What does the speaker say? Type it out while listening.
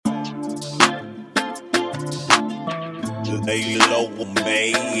Lay low,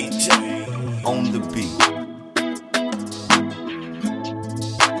 major on the beat.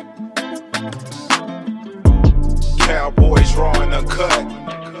 Cowboys drawing a cut.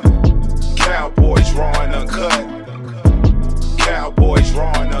 Cowboys drawing a cut. Cowboys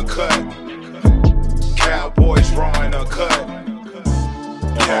drawing a cut. Cowboys drawing a cut.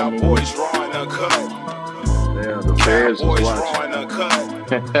 Cowboys drawing a cut. Yeah, the Bears is Cowboys watching. drawing a cut.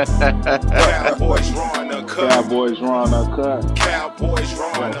 Cowboys drawing a cut. Cowboys drawing a cut. Cowboys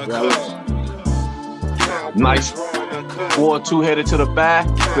drawing a cut. Nice. 4-2 headed to the bye.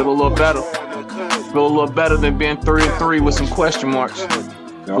 Feel a little better. Feel a little better than being 3-3 with some question marks.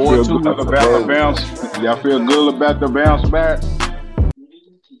 Y'all feel good about the bounce? Y'all feel good about the bounce back?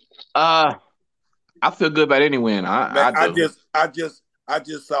 I feel good about any win. I just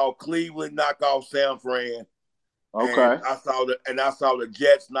saw Cleveland knock off San Fran. Okay. And I saw the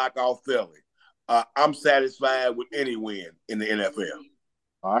Jets knock off Philly. I'm satisfied with any win in the NFL.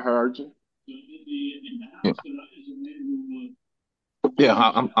 I heard you. Yeah,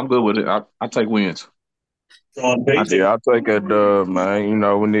 I'm good with it. I take wins. I'll take a dub, man. You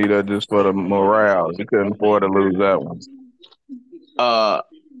know, we need that just for the morale. We couldn't afford to lose that one.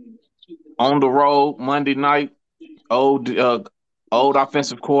 On the road Monday night, old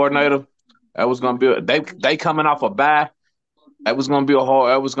offensive coordinator. That was gonna be they coming off a bye. That was gonna be a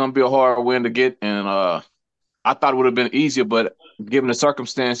hard win to get, and I thought it would have been easier, but given the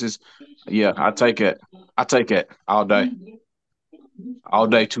circumstances, yeah, I take it. I take it all day,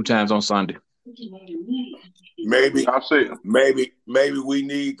 2 times on Sunday. Maybe I see. we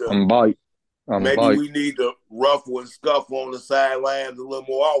need to we need to ruffle and scuffle on the sidelines a little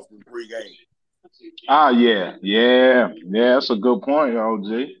more often pregame. Yeah. That's a good point,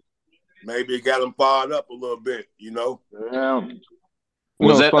 OG. Maybe it got them fired up a little bit, you know. Yeah.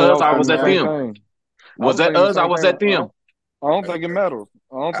 Was that us? I was at them. Was that us? I was at them. I don't think it matters.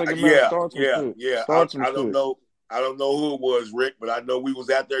 I don't think it matters. Yeah. I don't know who it was, Rick, but I know we was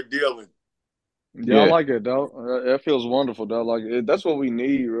out there dealing. Yeah, I like it, though. That feels wonderful, though. Like that's what we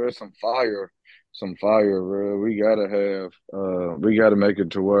need, bro. Some fire, bro. We gotta make it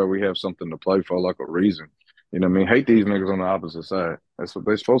to where we have something to play for, like a reason. You know what I mean? Hate these niggas on the opposite side. That's what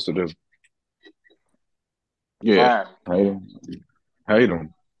they're supposed to do. Yeah, hate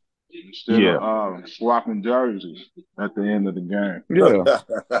them. Instead of swapping jerseys at the end of the game.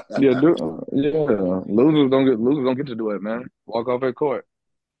 Losers don't get to do it, man. Walk off that court.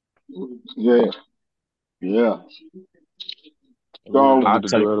 Yeah.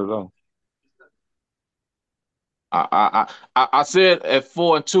 So I said at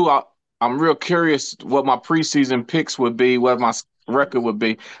 4-2. I'm real curious what my preseason picks would be, what my record would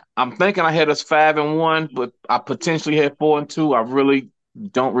be. I'm thinking I had us 5-1, but I potentially had 4-2. I really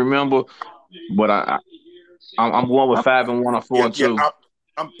don't remember, but I'm going with 5-1 or 4-2. Yeah,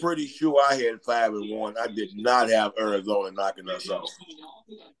 I'm pretty sure I had 5-1. I did not have Arizona knocking us off.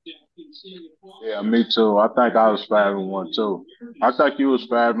 Yeah, me too. I think I was 5-1 too. I think you was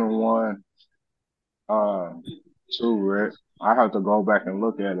 5-1 too, Rick. I have to go back and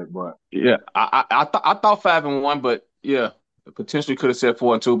look at it, but yeah, I thought 5-1, but yeah, potentially could have said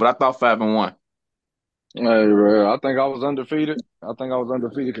 4-2, but I thought 5-1. Hey, bro, I think I was undefeated.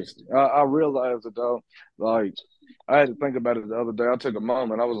 Because I realized it, though. Like, I had to think about it the other day. I took a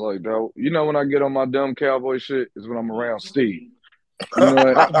moment. I was like, though, you know, when I get on my dumb cowboy shit is when I'm around Steve. You know,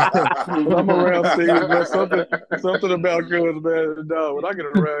 when I'm around Steve, man, something about girls, man, dog. When I get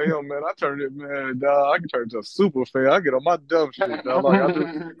around him, man, I turn it, man, dog. I can turn into a super fan. I get on my dumb shit, dog. Like, I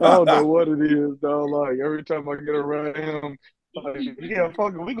don't know what it is, dog. Like, every time I get around him, like, yeah,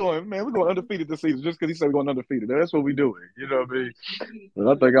 fuck it, we going undefeated this season just because he said we're going undefeated. That's what we doing, you know what I mean? But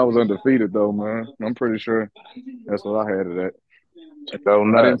I think I was undefeated, though, man. I'm pretty sure that's what I had it at. Go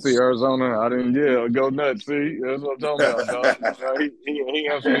nuts. I didn't see Arizona. Go nuts. See, that's what I'm talking about, dog. He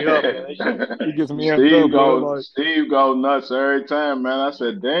amps me up, man. He gets me amped up. Steve go nuts every time, man. I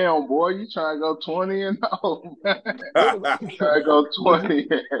said, "Damn, boy, you trying to go 20-0, man? Trying to go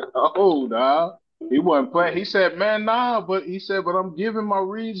 20-0, dog." He wasn't playing. He said, "Man, nah," but he said, "But I'm giving my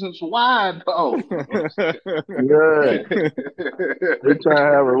reasons why, though." Yeah, we trying to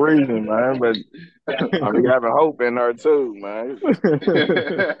have a reason, man, but we having hope in there too, man.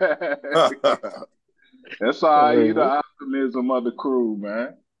 That's all right. You the optimism of the crew,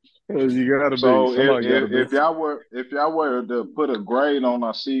 man. You gotta so be. If y'all were to put a grade on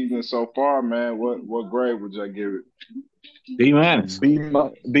our season so far, man, what grade would y'all give it? B-. B-.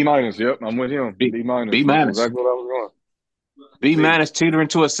 Yep, I'm with him. B-. B-. That's exactly what I was B- going. teetering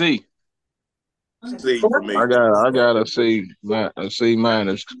to a C. C for me. I got a C. A C-.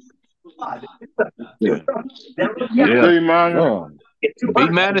 Yeah. C minus. B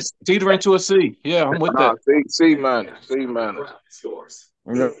minus teetering to a C. Yeah, I'm with that. C minus. I'm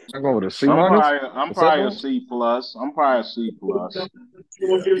going with a C minus. I'm probably a C plus. I'm probably a C plus.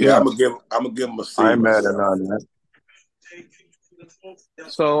 Yeah. I'm gonna give him a C. I ain't mad at none of that.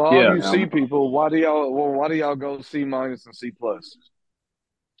 So all you C people, why do y'all go C minus and C plus?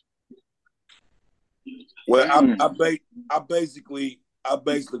 Well, I basically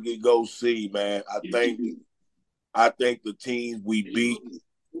go C, man. I think the teams we beat,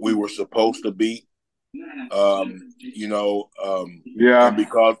 we were supposed to beat. And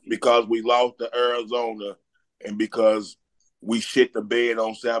because we lost to Arizona and because we shit the bed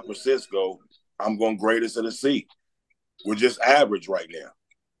on San Francisco, I'm going to grade us at a C. We're just average right now.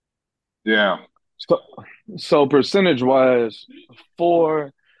 Yeah. So percentage wise,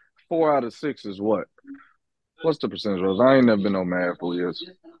 four out of 6 is what? What's the percentage, Rose? I ain't never been on math for years.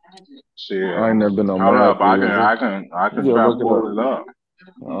 Shit. I ain't never been on math for years. I can try to pull it up.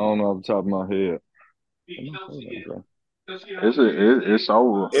 I don't know off the top of my head. It's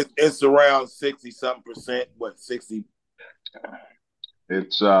over. It's around 60-something%. What, 60?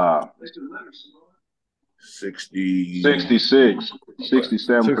 It's 60, 66,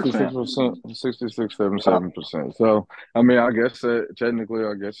 67%. 66, 77%. So, I mean, I guess technically,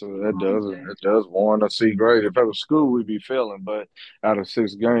 that does warrant a C grade. If it was school, we'd be failing. But out of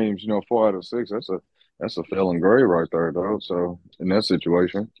 6 games, 4 out of 6, that's a failing grade right there, though. So, in that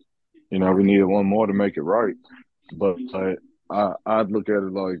situation, we needed one more to make it right. But I'd look at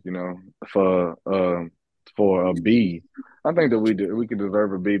it like, for a B, I think that we could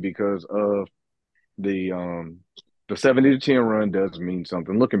deserve a B because of the 70-10 run does mean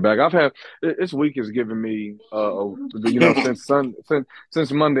something. Looking back, this week has given me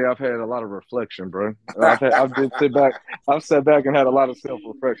since Monday I've had a lot of reflection, bro. I've sat back and had a lot of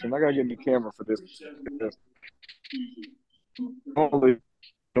self-reflection. I gotta get in the camera for this.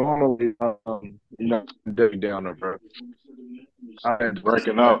 Normally, Debbie Downer, bro. I had to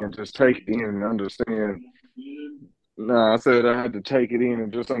breaking up and just take it in and understand. I said I had to take it in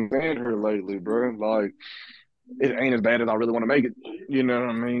and just understand her lately, bro. Like, it ain't as bad as I really want to make it. You know what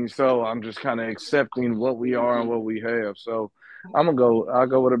I mean? So I'm just kind of accepting what we are and what we have. So I'll go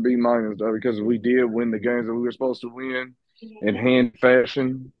with a B minus, though, because we did win the games that we were supposed to win in hand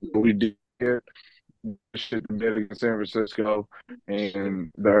fashion. We did shit bad against San Francisco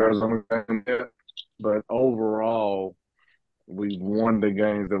and the Arizona game. But overall, we won the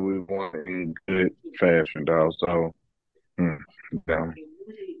games that we won in good fashion, dog. So, there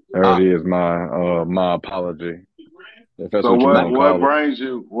it is. My apology. If that's so what brings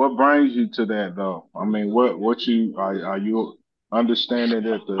you to that, though? I mean, what you are you understanding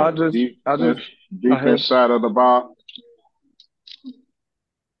that the defense side of the ball?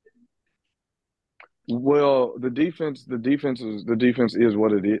 Well, the defense is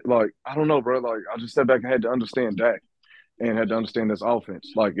what it is. Like, I don't know, bro. Like, I just sat back and had to understand Dak and had to understand this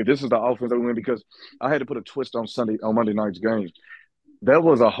offense. Like, if this is the offense that we win, because I had to put a twist on Monday night's game. That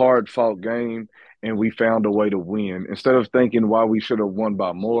was a hard-fought game, and we found a way to win. Instead of thinking why we should have won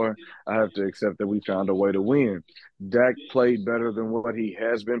by more, I have to accept that we found a way to win. Dak played better than what he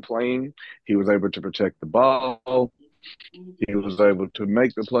has been playing. He was able to protect the ball. He was able to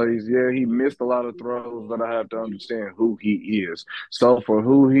make the plays. Yeah, he missed a lot of throws, but I have to understand who he is. So for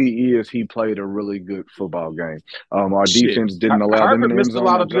who he is, he played a really good football game. Our defense didn't allow them in the end zone. Herbert missed a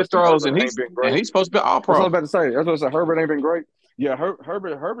lot of good throws, and he's supposed to be all pro. That's what I was about to say. That's what I said. Herbert ain't been great. Yeah,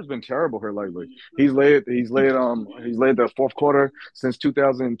 Herbert's been terrible here lately. He's led the fourth quarter since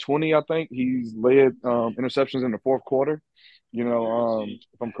 2020. I think he's led interceptions in the fourth quarter.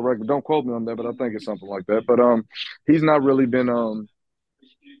 If I'm correct, but don't quote me on that. But I think it's something like that. But he's not really been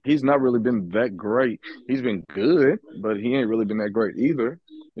that great. He's been good, but he ain't really been that great either.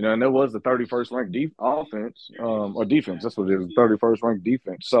 And that was the 31st ranked offense or defense. That's what it is, the 31st ranked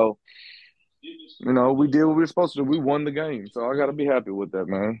defense. So. We did what we were supposed to do. We won the game. So I got to be happy with that,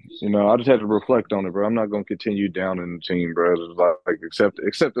 man. I just had to reflect on it, bro. I'm not going to continue down in the team, bro. It's like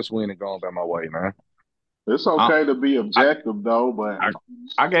accept this win and go on by my way, man. It's okay to be objective, though, but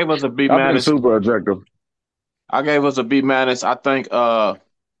I gave us a B minus. I've been super objective. I gave us a B minus. I think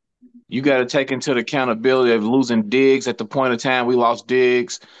you got to take into the accountability of losing Diggs at the point of time we lost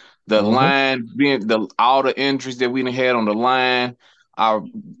Diggs. The line all the injuries that we had on the line. Our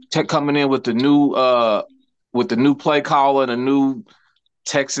coming in with the new play caller, the new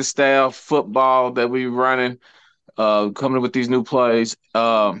Texas style football that we running, coming in with these new plays,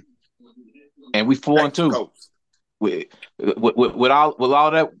 and we 4-2. With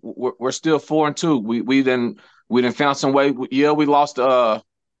all that, we're still 4-2. We then found some way. Yeah, we lost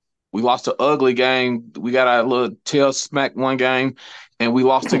We lost an ugly game. We got our little tail smacked one game, and we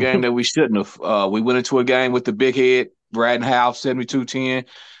lost a game that we shouldn't have. We went into a game with the big head, House 72-10,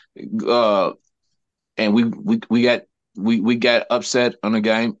 and we got upset on the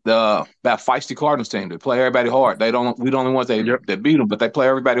game. That feisty Cardinals team. They play everybody hard. We the only ones that beat them, but they play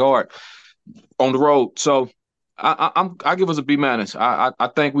everybody hard on the road. So I give us a B-. I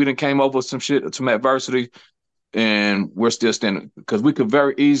think we done came over some adversity, and we're still standing because we could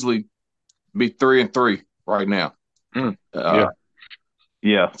very easily be 3-3 right now.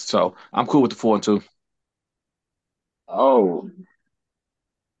 Yeah. So I'm cool with the 4-2. Oh,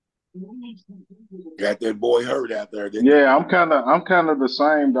 got that boy hurt out there. Yeah, I'm kind of the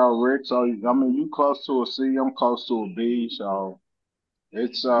same though, Rick. So I mean, you close to a C, I'm close to a B. So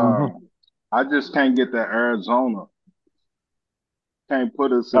it's I just can't get that Arizona. Can't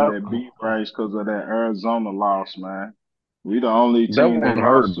put us in that B range because of that Arizona loss, man. We the only team that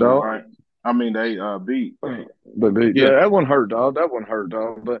lost to, right? I mean, they beat. But that one hurt, dog. That one hurt,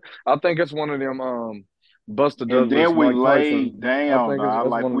 dog. But I think it's one of them Buster Douglas. And then we Mike laid Tyson. down, dog.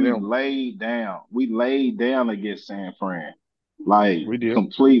 Like we laid down. We laid down against San Fran. Like we did.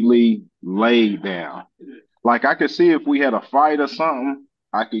 Completely laid down. Like I could see if we had a fight or something,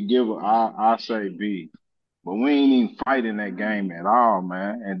 I could I say B. But we ain't even fighting that game at all,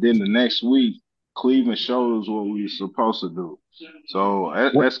 man. And then the next week, Cleveland showed us what we were supposed to do. So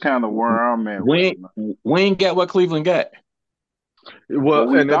that's kind of where I'm at. We ain't got what Cleveland got. Well,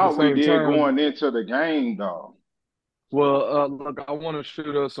 we thought we did going into the game, though. Well, look, I want to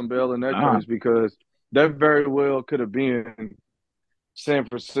shoot us some bail in that case because that very well could have been San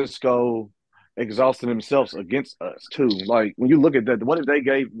Francisco exhausting themselves against us too. Like when you look at that, what if they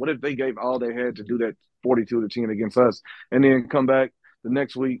gave all they had to do that 42-10 against us, and then come back the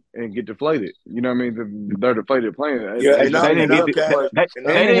next week and get deflated? You know what I mean? They're deflated playing. Yeah, they didn't get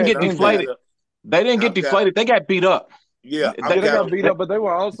deflated. They didn't get deflated. They got beat up. Yeah, they got beat up, but they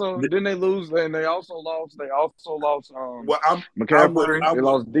were also didn't they lose? And they also lost. McCaffrey. They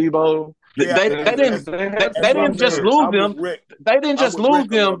lost Debo. Yeah, they didn't just lose them. They didn't just lose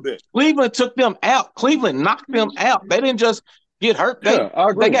them. Cleveland took them out. Cleveland knocked them out. They didn't just get hurt. They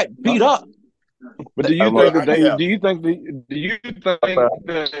got beat up. But do you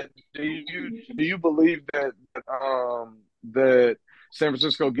believe that that San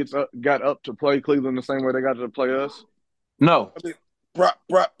Francisco got up to play Cleveland the same way they got to play us? No. I mean,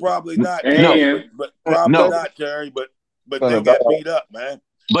 probably not. But not, Terry. But they got beat up, man.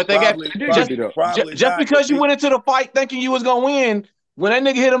 But they just because you went into the fight thinking you was gonna win, when that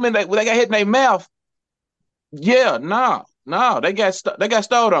nigga hit them when they got hit in their mouth, they got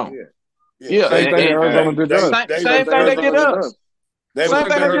stowed on. Yeah. Same thing Arizona did us. Same thing they did us. Same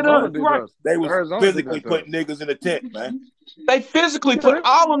thing they did us. Right. They was physically putting niggas in the tent, man. They physically put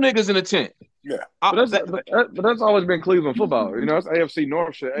all them niggas in the tent. Yeah, but that's always been Cleveland football. You know, it's AFC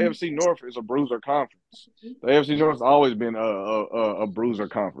North shit. AFC North is a bruiser conference. The AFC North has always been a bruiser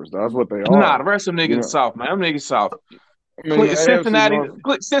conference. That's what they are. Nah, the rest of them niggas is soft, man. Them niggas soft. I mean, Cincinnati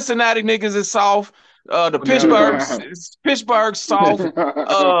niggas is soft. The Pittsburgh soft.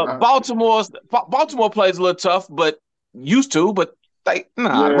 Baltimore plays a little tough, but used to. But they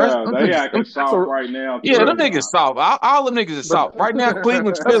acting soft right now. Yeah, them niggas soft. All them niggas is soft right now.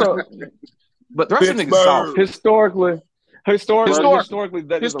 Cleveland's physical. But the rest of the niggas soft. Historically,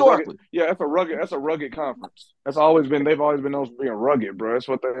 that is that's a rugged conference. They've always been known for being rugged, bro. That's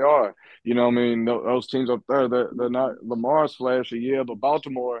what they are. You know what I mean? Those teams up there, they're not Lamar's flashy, but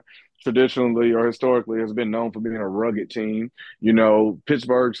Baltimore traditionally or historically has been known for being a rugged team. You know,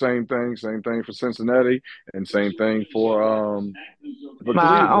 Pittsburgh, same thing for Cincinnati, and same thing for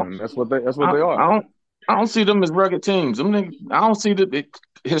Cleveland. That's what they are. I don't see them as rugged teams. I don't see that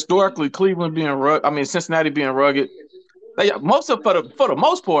historically Cleveland being rugged. I mean Cincinnati being rugged. For the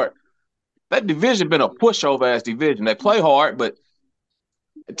most part, that division been a pushover ass division. They play hard, but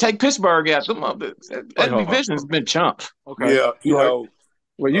take Pittsburgh out. That division has been chunked. Okay. Yeah, you know.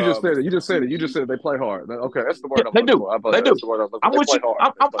 Well, you just said it. You just said they play hard. Okay, that's the word. They do. They do. I'm with you.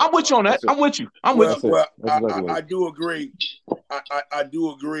 I'm with you on that. I'm with you. I do agree. I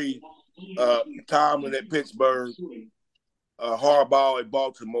do agree. Tomlin at Pittsburgh, Harbaugh at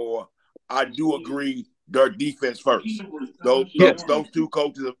Baltimore. I do agree. Their defense first. Those two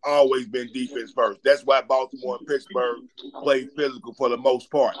coaches have always been defense first. That's why Baltimore and Pittsburgh play physical for the most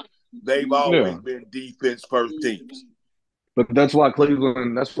part. They've always been defense first teams. But that's why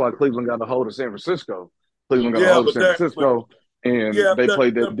Cleveland got a hold of San Francisco. Cleveland got a hold of San Francisco. and Yeah, they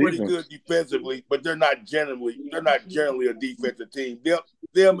played they're that pretty good defense. defensively, but they're not generally a defensive team.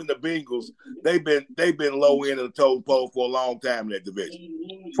 Them and the Bengals, they've been low end of the total pole for a long time in that division.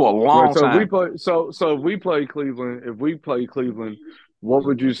 For a Right. long So if we time. play, if we play Cleveland, what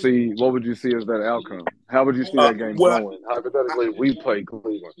would you see? What would you see as that outcome? How would you see that game Well, going? Hypothetically, if we play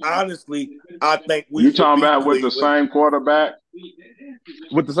Cleveland. honestly, I think we You should talking beat about with the Cleveland. same quarterback?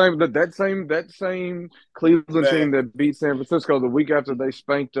 With that same Cleveland Man, team that beat San Francisco the week after they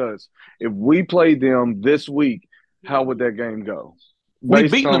spanked us, if we played them this week, how would that game go? We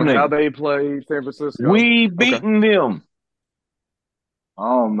Based beating them on how niggas. they played San Francisco. We Okay. beating them. I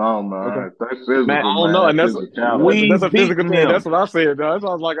don't know, man. Okay. If they physical, Man, I don't man. know, That and physicality. that's a physical beating man. them. That's what I said. That's why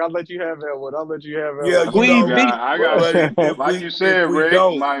I was like, I'll let you have that one. I'll let you have that yeah, one. you We know, beat. I got but like you if said, we Rick.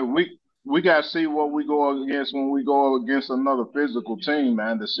 don't, Like we got to see what we go against when we go against another physical team,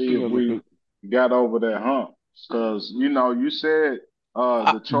 man, to see if we got over that hump. Because you said the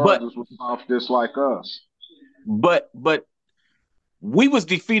But Chargers was off just like us. but we was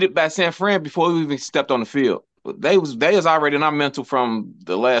defeated by San Fran before we even stepped on the field. They was already in our mental from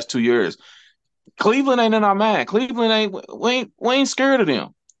the last 2 years. Cleveland ain't in our mind. Cleveland we ain't scared of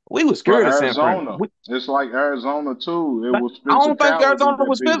them. We was But scared of San Fran. Arizona, it's like Arizona too. It was I don't think physicality Arizona that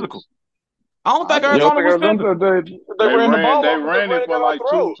was beat physical. us. I don't I think You don't do. Arizona think was Arizona physical. they ran the ball They over? They ran ran it it for down our like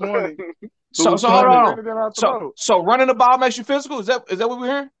throat. 220. So hold 220. They on. ran it down our throat. So running the ball makes you physical? Is that what we're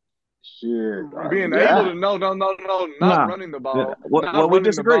hearing? Shit. Being able Yeah. to not Nah. running the ball, Well, we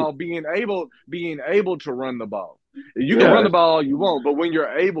disagree. being able to run the ball. You can Yeah. run the ball all you want, but when you're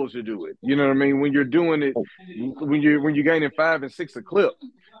able to do it, you know what I mean. When you're doing it, when you're gaining 5 and 6 a clip,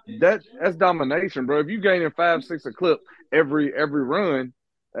 that's domination, bro. If you gaining 5, 6 a clip every run,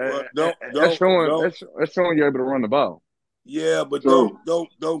 well, that's showing you're able to run the ball. yeah, but True.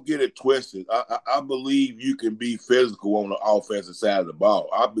 don't get it twisted. I believe you can be physical on the offensive side of the ball.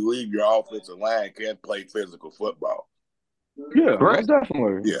 I believe your offensive line can play physical football. Yeah, Correct.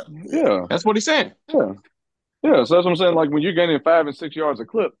 definitely. Yeah. That's what he's saying. Yeah. Yeah, so that's what I'm saying. Like when you're gaining 5 and 6 yards a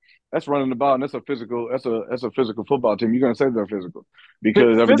clip, that's running the ball, and that's a physical. That's a physical football team. You're gonna say they're physical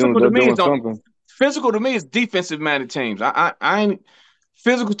because Physical they're to me is doing something. physical to me is defensive minded teams. I ain't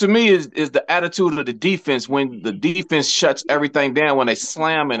physical to me is the attitude of the defense when the defense shuts everything down when they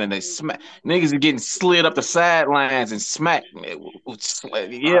slamming and they smack niggas are getting slid up the sidelines and smack. Yeah,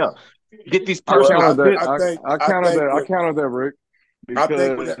 get these I Well, personal. counted that. I I counted think that. I counted that, Rick, I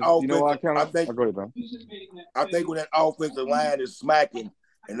think when because that you know why I offensive, counted. Oh, go ahead, though. I think when that offensive line is smacking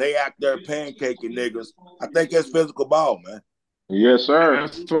and they out there pancaking niggas, I think that's physical ball, man. Yes, sir.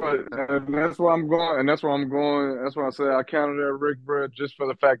 That's where I'm going, and that's where I'm going. That's why I say I counted that, Rick, bro, just for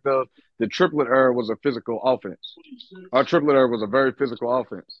the fact of the triplet era was a physical offense. Our triplet era was a very physical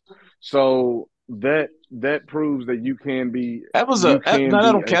offense. So that proves that you can be That was you no, can that be don't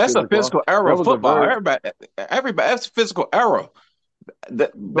a count. That's a physical. physical era That of was a football. very. Everybody, that's a physical era.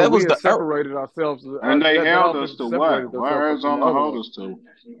 But That we was had the era. separated ourselves. And they That held offense us to separated what? What themselves from the Arizona other held one. us to?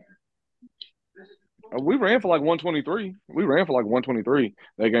 We ran for like 123. We ran for like 123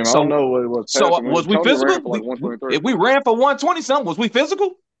 that game. I don't So know what it was so passing. was we Tony ran physical? for like 123. If we ran for 120 something, was we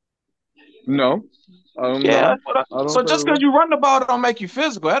physical? No, I don't Yeah. know. I don't So think just we because were. you run the ball don't make you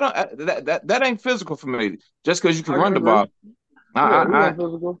physical. That ain't physical for me. Just because you can I can run the agree. ball. Yeah, we I weren't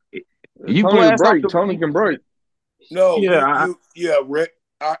physical. you Tony will blast off break. the Tony can break. No, yeah. Rick.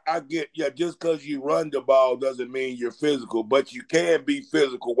 I get just because you run the ball doesn't mean you're physical, but you can be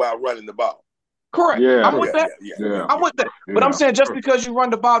physical while running the ball. Correct. Yeah. I'm with that. Yeah. I'm with that. But I'm saying just because you run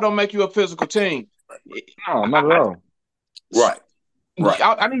the ball don't make you a physical team. No, not at all. Right.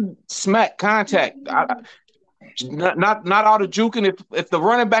 I need smack contact. Not all the juking. If the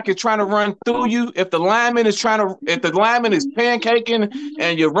running back is trying to run through you, if the lineman is pancaking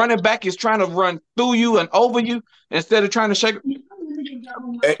and your running back is trying to run through you and over you instead of trying to shake.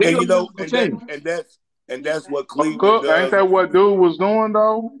 And that's what Cleveland Cook, does. ain't that what dude was doing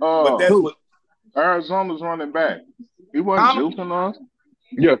though? But that's what Arizona's running back. He wasn't juking us.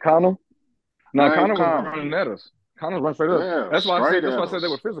 Yeah, Connor. No, Connor was Connor. running at us. Connor was running straight at us. Yeah, That's why I said they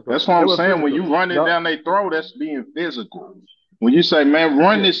were physical. That's what I'm saying. When you run it down their throat, that's being physical. When you say, man,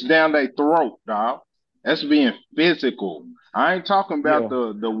 run this down their throat, dog, that's being physical. I ain't talking about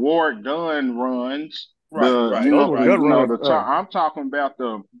the war gun runs. I'm talking about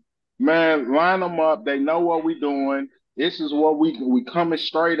the man, line them up. They know what we doing. This is what we coming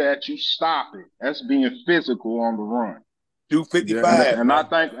straight at you. Stop it. That's being physical on the run. 255. And I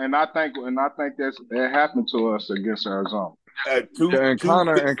think that happened to us against Arizona.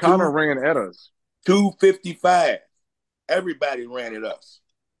 Connor ran at us. 255. Everybody ran at us.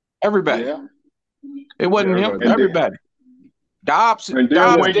 Everybody. Yeah. It wasn't him. Everybody. Dobbs And then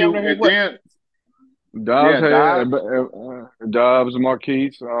Dobbs when down you there. and then Dobbs yeah, had Dobbs. Dobbs,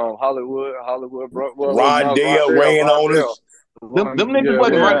 Marquise, Hollywood, bro. Well, no, Rondell ran on Rondell. us. Them niggas Yeah, it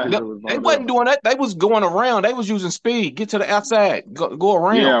wasn't was right. Yeah. Marquise. It was They Rondell. wasn't doing that. They was going around. They was using speed. Get to the outside. Go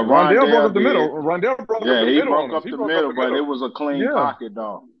around. Yeah, Rondell broke up Rondell the middle. did. Rondell broke up Yeah, the he middle broke on us. up He the broke up middle, the but it middle. was a clean Yeah. pocket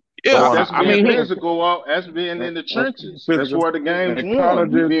though. Yeah, But But that's I being mean, physical. That's being in the trenches. That's where the game's and Connor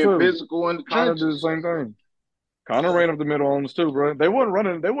won. You did being too. physical in the Connor did the trenches. same thing. Connor ran up the middle on us too, bro. They wasn't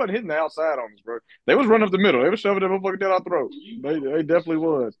running. They wasn't hitting the outside on us, bro. They was running up the middle. They was shoving that motherfucker down our throat. They definitely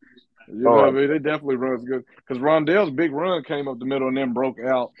was. You know what I mean? They definitely runs good because Rondell's big run came up the middle and then broke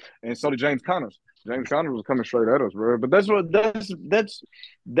out, and so did James Connors. James Connors was coming straight at us, bro. But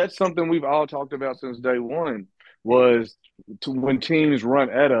that's something we've all talked about since day one. Was when teams run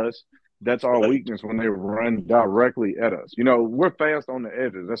at us, that's our weakness when they run directly at us. You know, we're fast on the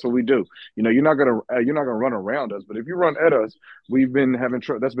edges. That's what we do. You know, you're not gonna run around us, but if you run at us, we've been having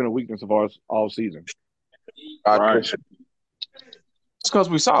that's been a weakness of ours all season. Right. it's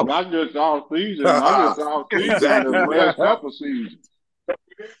because we saw. Not just all season. Not just all season. Exactly, The last Rick. couple seasons.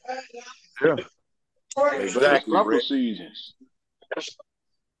 Yeah. Last Exactly, couple Rick. seasons.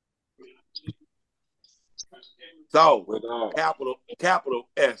 So, With capital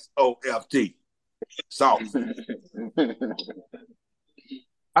SOFT. Soft.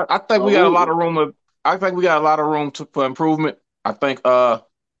 I think we got a lot of room. I think we got a lot of room for improvement. I think I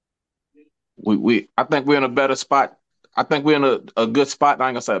think we're in a better spot. I think we're in a good spot. I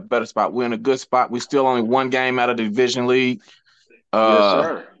ain't gonna say a better spot. We're in a good spot. We still only one game out of the division league. Yes,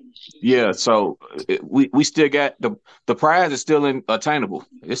 sir. Yeah, so we still got the prize is still attainable.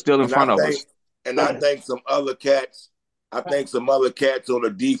 It's still in front of us. And I think some other cats on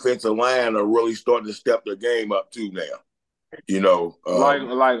the defensive line are really starting to step their game up too now. You know,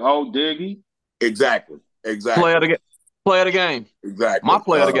 like old Diggy. Exactly. Play of the game. Exactly. My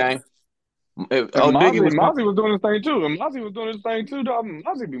play of the game. Mozzie was doing his thing too, and Mozzie was doing his thing too. Dog.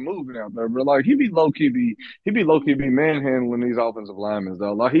 Mozzie be moving out there, bro. Like he be low key manhandling these offensive linemen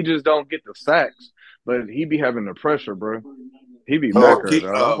though. Like he just don't get the sacks, but he be having the pressure, bro. He be Marquise,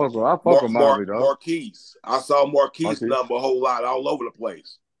 I fuck with Mozzie, dog. Marquise. I saw Marquise number a whole lot all over the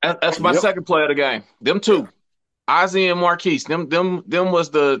place. That's my second play of the game. Them two, Ozzie and Marquise. Them was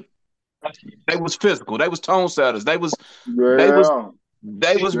they was physical. They was tone setters. They was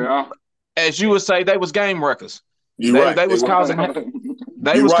as you would say, they was game wreckers. They was causing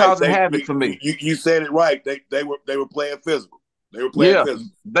havoc for me. You said it right. They were playing physical. They were playing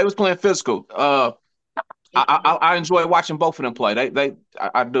physical. They was playing physical. I enjoy watching both of them play.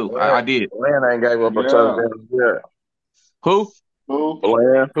 I do. I did. Bland ain't gave up a touchdown yet. Who?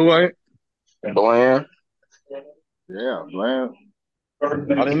 Bland. Who ain't? Bland. Yeah, Bland. I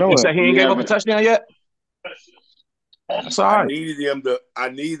didn't know You that. say he ain't gave up a touchdown yet? That's all right. I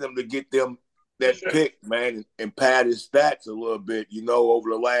need them to get them that pick, man, and pad his stats a little bit. You know, over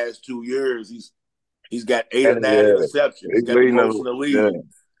the last 2 years, he's got 8 or 9 interceptions. He's got the most in the league. Yeah.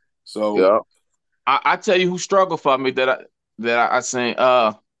 So I tell you who struggled for me that I seen.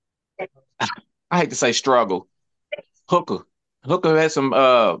 I hate to say struggle. Hooker had some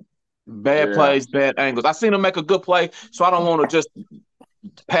bad plays, bad angles. I seen him make a good play, so I don't want to just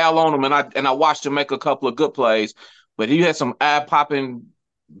pile on him. And I watched him make a couple of good plays, but he had some eye popping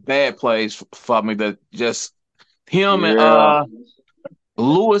bad plays for me that just him and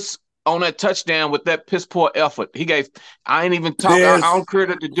Lewis on that touchdown with that piss poor effort. He gave. I ain't even talking. I don't care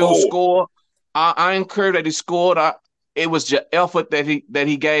that the dude scored. I ain't care that he scored. It was just effort that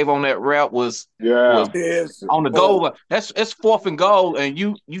he gave on that route was on the goal line. It's 4th and goal, and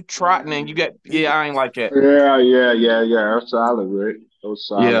you trotting and you got I ain't like that. Yeah. That's solid, Rick.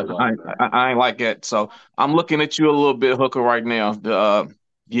 I ain't like that. So I'm looking at you a little bit, Hooker, right now.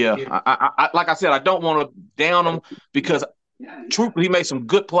 I like I said, I don't want to down him because truthfully, he made some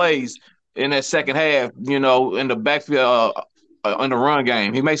good plays in that second half. You know, in the backfield, in the run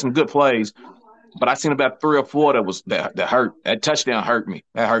game, he made some good plays. But I seen about 3 or 4 that hurt. That touchdown hurt me.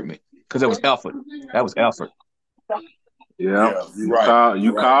 That hurt me because it was effort. That was effort. Yeah, you're right.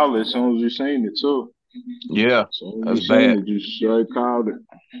 You called it as soon as you seen it too. Yeah, that's bad. You straight called it.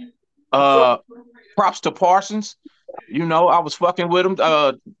 Props to Parsons. You know, I was fucking with him,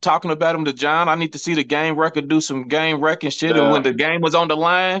 talking about him to John. I need to see the game record, do some game wrecking shit. And when the game was on the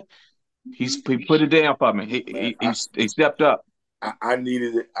line, he put it down for me. He stepped up. I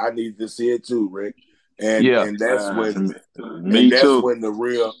needed it. I needed to see it too, Rick. And that's when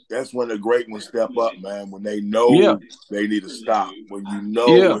the great ones step up, man. When they know they need to stop. When you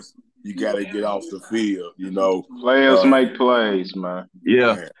know you got to get off the field. Players make plays, man.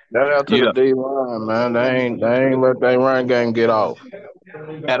 Yeah. Man. Shout out to the D line, man. They ain't let their run game get off.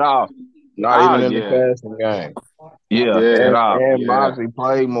 At all. Not even in the passing game. Yeah. At Yeah, all. And yeah, Moxie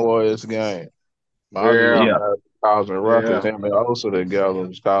played more this game. Moxie was yeah, Yeah. causing ruckus. yeah, Him and Osa together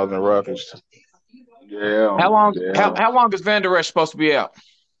was causing ruckus. yeah, How long? yeah. How long is Van Der Esch supposed to be out?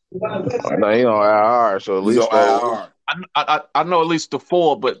 I know he on IR, so at He's least on for IR. I know at least the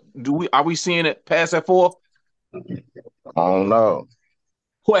 4, but are we seeing it past that 4? I don't know.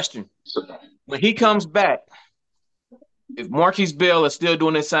 Question: when he comes back, if Marquise Bell is still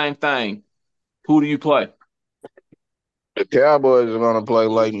doing the same thing, who do you play? The Cowboys are gonna play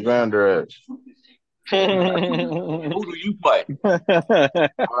Leighton Vander Esch. Who do you play?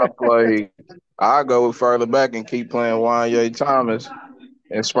 I go further back and keep playing Wanye Thomas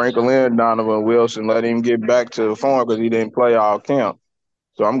and sprinkle in Donovan Wilson, let him get back to the form because he didn't play all camp.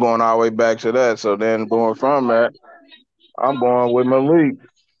 So I'm going all the way back to that. So then going from that, I'm going with Malik.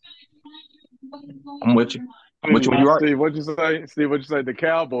 I'm with you. Which one you are? Steve, what'd you say? Steve, what'd you say? The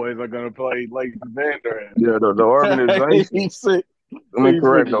Cowboys are going to play Leighton Vander Esch. Yeah, the organization. He's sick. Let me He's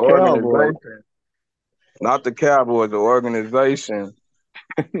correct the freaking Cowboys. organization. Not the Cowboys, the organization.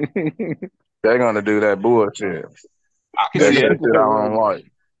 They're gonna do that bullshit. I can That's see that it. shit I don't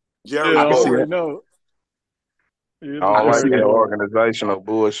like. Jerry I can see Boyd. it. know. I don't like that organizational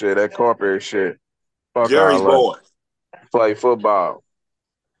bullshit, that corporate shit. Fuck Jerry all that. Boyd. Play football.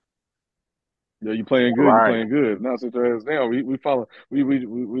 Yeah, you playing good. Right. You playing good. Now sit your ass down. We follow. We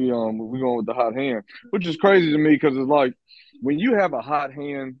going with the hot hand, which is crazy to me because it's like when you have a hot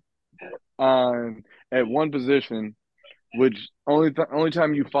hand on at one position, which only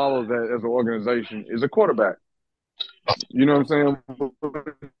time you follow that as an organization is a quarterback. You know what I'm saying?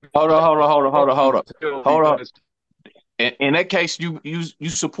 Hold on. In that case, you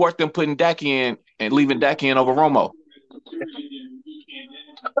support them putting Dak in and leaving Dak in over Romo.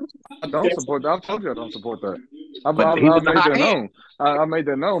 I don't support that. I've told you I don't support that. I've But he was the made hot that hand. known. I made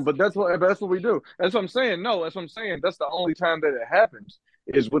that known. But that's what we do. That's what I'm saying. No, that's what I'm saying. That's the only time that it happens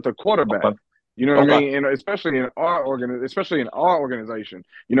is with a quarterback. Okay. You know what I Okay. mean? And especially in our organization.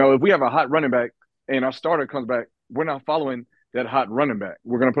 You know, if we have a hot running back and our starter comes back, we're not following that hot running back.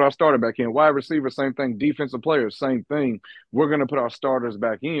 We're going to put our starter back in. Wide receiver, same thing. Defensive players, same thing. We're going to put our starters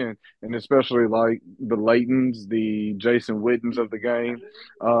back in, and especially like the Laytons, the Jason Wittens of the game,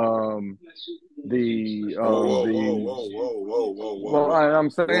 Well, I'm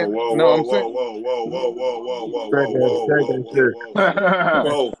saying no. I'm saying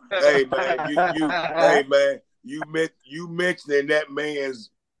whoa. Hey man, you mentioning that man's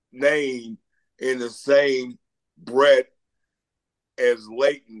name in the same breath as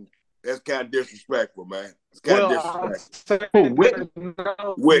Leighton, that's kind of disrespectful, man. It's kind of disrespectful.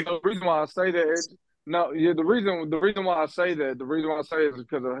 The reason why I say that, the reason why I say that, is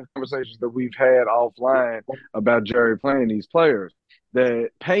because of the conversations that we've had offline about Jerry playing these players, that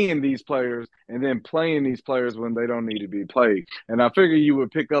paying these players and then playing these players when they don't need to be played. And I figure you would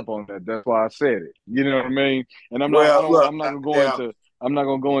pick up on that. That's why I said it. You know what I mean? And I'm not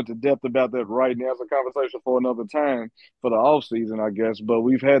gonna go into depth about that right now. It's a conversation for another time for the off season, I guess. But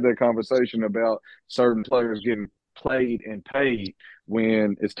we've had that conversation about certain players getting played and paid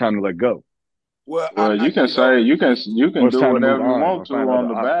when it's time to let go. Well, you can do whatever you want to on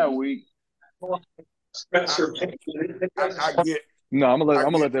the bye week. I get. No, I'm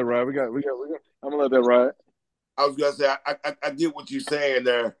gonna let that ride. I'm gonna let that ride. I was gonna say I get what you're saying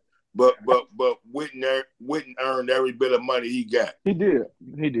there, but Witten earned every bit of money he got. He did.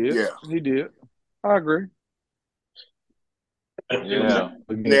 Yeah, he did. I agree. Yeah.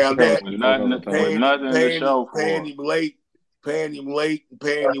 Now that with nothing to show for paying him late, paying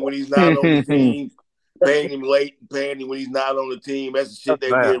him when he's not on the team, paying him late, paying him when he's not on the team. That's the shit they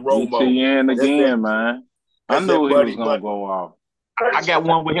did Romo. ETN again, man. I knew he was gonna go off. I got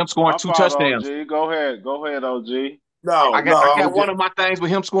one with him scoring 2 touchdowns. OG. Go ahead, OG. I got one of my things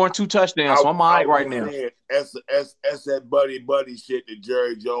with him scoring 2 touchdowns, so I'm all right right now. That's that buddy shit that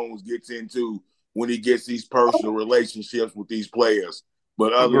Jerry Jones gets into when he gets these personal relationships with these players.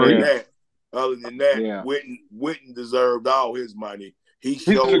 But other than that, Witten deserved all his money. He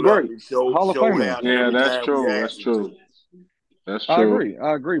showed up and showed out. Yeah, that's true.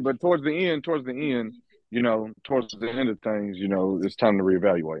 I agree. But towards the end, you know, towards the end of things, you know, it's time to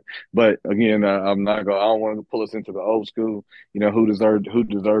reevaluate. But again, I don't want to pull us into the old school, you know, who deserved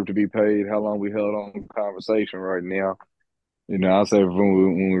to be paid, how long we held on the conversation right now. You know, I'll say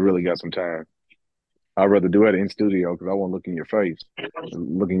when we really got some time. I'd rather do it in studio because I want to look in your face,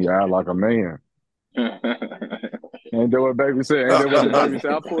 look in your eye like a man. Ain't that what baby said? Ain't that what the baby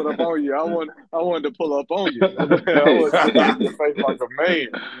said? I pulled up on you. I wanted to pull up on you. I wanted to look in your face like a man.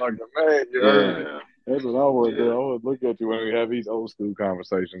 Like a man, you heard me? Yeah. That's what I would do. I would look at you when we have these old school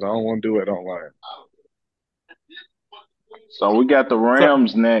conversations. I don't want to do it online. So we got the So,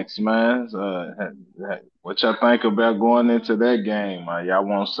 Rams next, man. So, what y'all think about going into that game? Y'all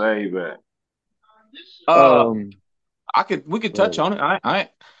won't save it. um, We could touch on it.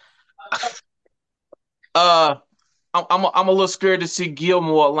 I'm a little scared to see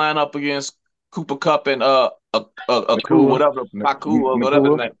Gilmore line up against Cooper Cup and a cool Nakua, whatever Paku or whatever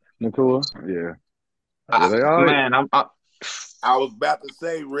his name. Nakua, yeah. Yeah, they all right. Man, I was about to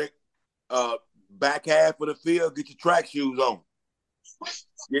say, Rick, back half of the field, get your track shoes on.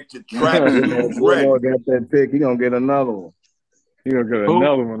 Get your track shoes ready. Gilmore got that pick. He gonna get another one. He gonna get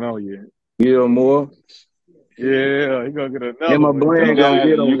another one on you. Gilmore. Yeah, he gonna get another Emma one. Bland gonna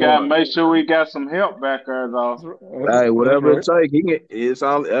get You got to one. make sure we got some help back there, though. Hey, whatever it takes, he can. It's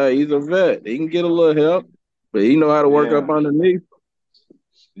all. He's a vet. He can get a little help, but he know how to work up underneath.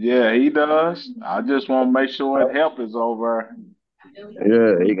 Yeah, he does. I just want to make sure his help is over.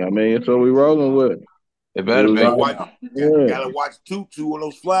 Yeah, I mean, that's what we rolling with. it better be. Gotta watch Tutu on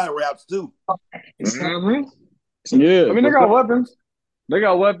those fly routes too. Mm-hmm. Yeah, I mean, they got weapons. They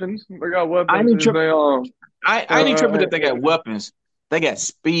got weapons. I ain't tripping that they got weapons. They got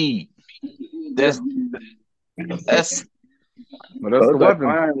speed. That's but that's the weapon.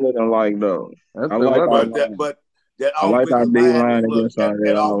 Line looking like though. That's I the like weapon. But that I like our offensive D line, line against our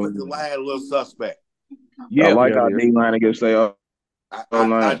that offensive line a little suspect. yeah. I like our D line against their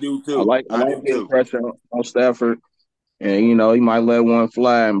I do too. I like getting pressure on Stafford, and he might let one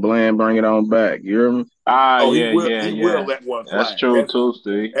fly and Bland bring it on back. You hear me? He will let one fly. That's true too,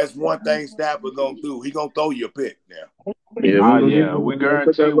 Steve. That's one thing Stafford gonna do. He gonna throw you a pick now. We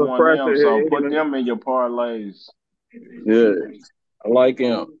guarantee one of them. So put them in your parlays. Yeah, I like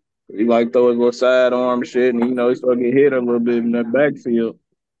him. He like throw his little sidearm shit, and he start get hit a little bit in that backfield.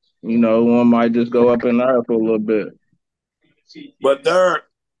 One might just go up in there for a little bit. But they're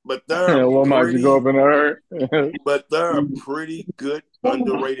one might just go up in there. But they're a pretty good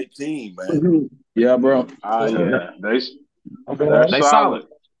underrated team, man. Yeah, bro. They're solid.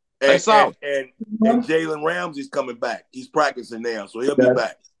 They solid. And Jalen Ramsey's coming back. He's practicing now, so he'll be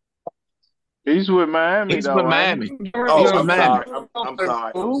back. He's with Miami. He's with Miami. Oh, I'm sorry.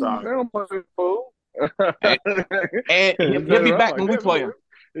 I'm sorry. And he'll be back when we play him.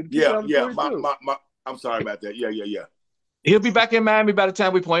 Yeah. I'm sorry about that. Yeah. He'll be back in Miami by the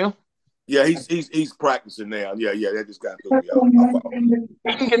time we play him. Yeah, he's practicing now. Yeah. That just got to me.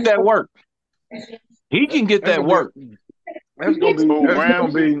 He can get that work. He can get that work. That's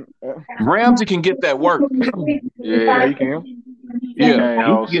gonna be Ramsey can get that work. Yeah, he can.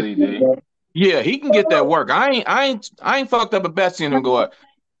 Yeah, he can get that work. I ain't fucked up a bet seeing him go up.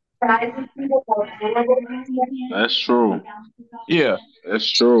 That's true. Yeah, that's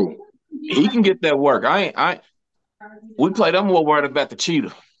true. He can get that work. We played. I'm more worried about the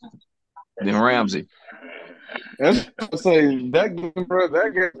cheetah than Ramsey. That's say that game gonna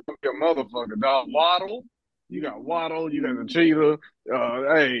be a motherfucker, dog. Waddle. You got Waddle, you got the cheetah.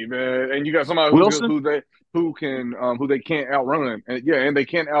 Hey man, and you got somebody who they can't outrun. And they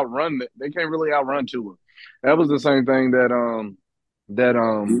can't outrun. They can't really outrun Tua. That was the same thing that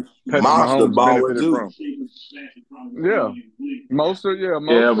Patrick Mahomes benefited from.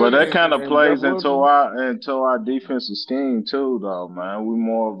 Yeah, but that kind of plays into our defensive scheme too, though, man. We're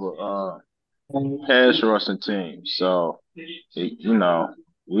more of a pass rushing team, so we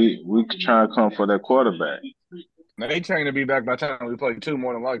try to come for that quarterback. They train to be back by the time we play two,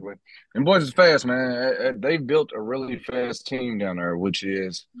 more than likely. And boys is fast, man. They built a really fast team down there, which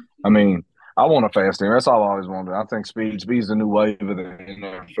is, I want a fast team. That's all I always wanted. I think speed's the new wave of the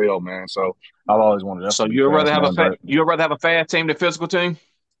NFL, man. So I've always wanted that. So you'd rather have a fast team than a physical team?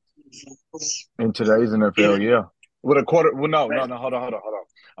 In today's NFL, yeah. With a quarter, well, no, hold on.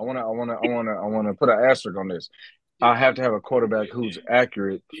 I want to put an asterisk on this. I have to have a quarterback who's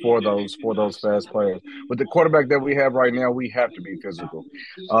accurate for those fast players. With the quarterback that we have right now, we have to be physical.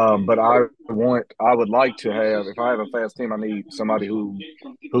 But I would like to have. If I have a fast team, I need somebody who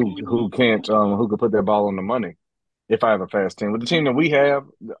can put their ball on the money. If I have a fast team, with the team that we have,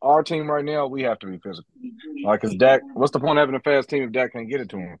 our team right now, we have to be physical. Because Dak, what's the point of having a fast team if Dak can't get it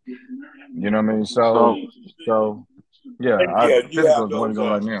to him? You know what I mean? So yeah, physical is the way to go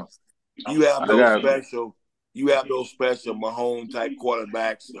right now. You have those special you have those special Mahomes type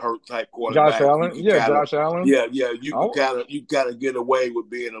quarterbacks, Hurt type Josh quarterbacks. You Allen, can yeah, kind of, Josh Allen. yeah. You I, can kind of get away with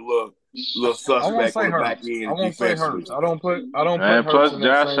being a little I won't suspect say on the back Hurts. I end won't say defensively. Hurts. I don't put And Hurts plus, in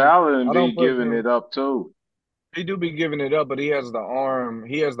that Josh same. Allen I be don't put giving him. it up too. He do be giving it up, but he has the arm.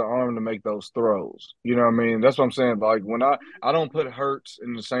 He has the arm to make those throws. You know what I mean? That's what I'm saying. Like when I don't put Hurts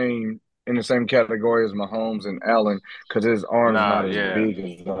in the same category as Mahomes and Allen because his arm's Nah, not as yeah. big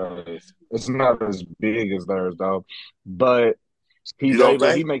as theirs. It's not as big as theirs though. But You he's don't able.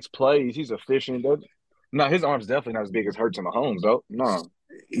 He think makes plays. He's efficient. No, his arm's definitely not as big as Hurts and Mahomes though. No,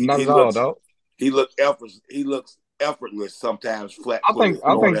 not he at all looks though. he looks effortless sometimes, flat I footed think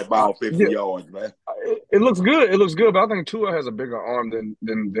I throwing think that ball 50 yeah, yards, man. it looks good. It looks good, but I think Tua has a bigger arm than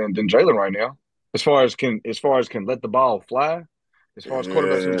Jalen right now. As far as can let the ball fly, as far as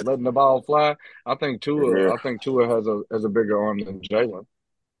quarterbacks Yeah, who's letting the ball fly, yeah, I think Tua has a bigger arm than Jalen.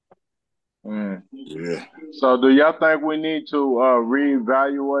 Mm. yeah. So, do y'all think we need to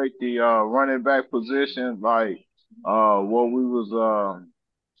reevaluate the running back position, like what we was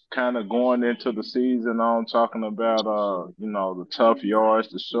kind of going into the season on, talking about the tough yards,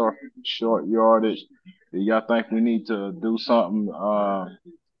 the short yardage. Do y'all think we need to do something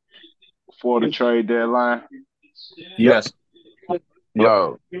for the trade deadline? Yep. Yes. Yep.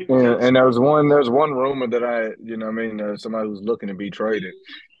 No. And there's one rumor that somebody who's looking to be traded.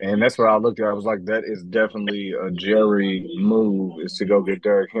 And that's what I looked at. I was like, that is definitely a Jerry move is to go get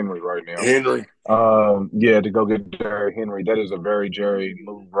Derrick Henry right now. Henry. Yeah, to go get Derrick Henry. That is a very Jerry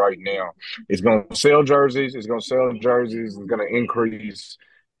move right now. It's gonna sell jerseys, it's gonna increase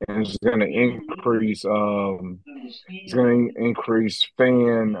and it's gonna increase fandom,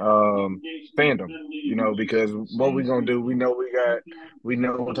 because what we're gonna do, we know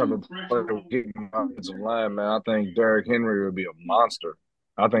what type of player we're getting on the offensive line, man. I think Derrick Henry would be a monster.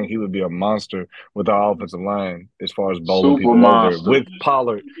 I think he would be a monster with our offensive line as far as bowling Super people over monster. with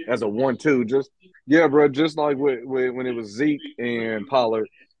Pollard as a 1-2. Yeah, bro. Just like when it was Zeke and Pollard,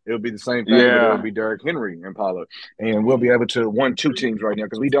 it would be the same thing, but it would Yeah, be Derrick Henry and Pollard, and we'll be able to 1-2 teams right now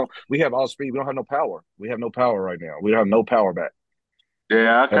because we have all speed. We don't have no power. We have no power right now. We have no power back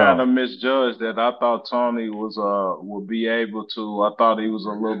yeah. I at kind of all. misjudged that. I thought Tony was would be able to. I thought he was a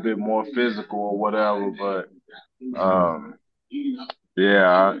little bit more physical or whatever, but um,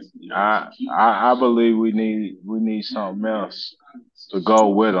 yeah, I believe we need something else to go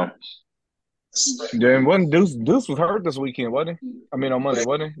with him. Then wasn't Deuce was hurt this weekend, wasn't he? I mean on Monday,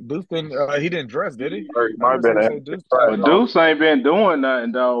 wasn't he? Deuce didn't he didn't dress, did he? Or he I might have didn't been see a say Deuce was crack But hurt. on. Deuce ain't been doing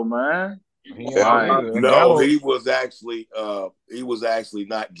nothing though, man. He Yeah, ain't Like, either. And No, Gallup he was actually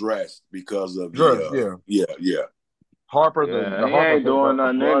not dressed because of dressed, the yeah. yeah. Harper, yeah, the he Harper ain't doing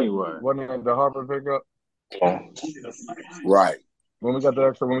pickup, nothing right? anyway. Wasn't it the Harper pickup? Right. When we got the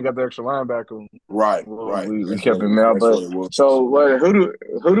extra linebacker, Right. well, Right. we That's kept what him out. that's But what it was. so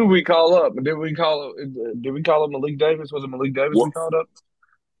who do we call up? Did we call up Malik Davis? Was it Malik Davis What we called up?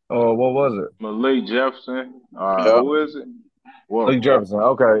 Or what was it? Malik Jefferson. Yeah. Who is it? Well, Malik Jefferson.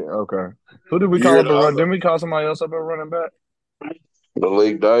 Okay. Who did we you call hear up the a run? other Didn't we call somebody else up a running back?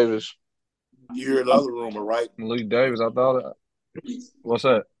 Malik Davis. you hear the other rumor, right? Malik Davis. I thought. What's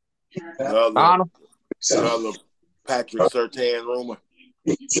that? The other Honor. the other Patrick Surtain rumor.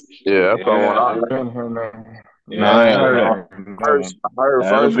 Yeah, that's the one yeah, I I didn't hear that. yeah. Yeah, I ain't heard that first. one. I heard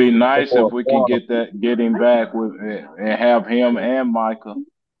It'd first be was nice if before we could Quantum. get him back with and have him and Micah.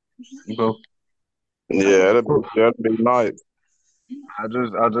 Yeah, that'd be nice. I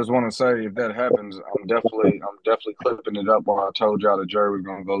just want to say if that happens, I'm definitely clipping it up while I told y'all that Jerry was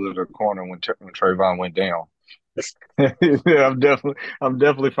gonna go to the corner when Trayvon went down. Yeah, I'm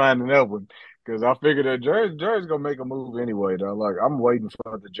definitely finding that one because I figured that Jerry's gonna make a move anyway. Though, like I'm waiting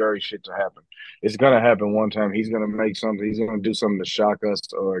for the Jerry shit to happen. It's gonna happen one time. He's gonna make something. He's gonna do something to shock us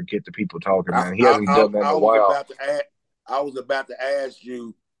or get the people talking. I, Man, he I, hasn't I, done that in I a was while. about to add. I was about to ask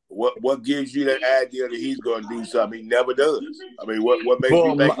you what gives you that idea that he's going to do something. He never does. I mean, what makes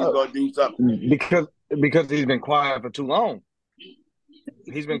you think he's Well, going to do something? because he's been quiet for too long.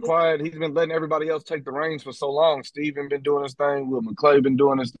 He's been quiet. He's been letting everybody else take the reins for so long. Steven been doing his thing. Will McClay been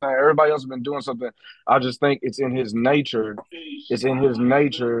doing his thing. Everybody else has been doing something. I just think it's in his nature. It's in his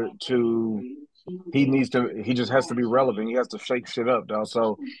nature to. He just has to be relevant. He has to shake shit up, though.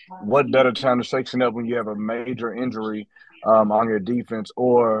 So, what better time to shake shit up when you have a major injury on your defense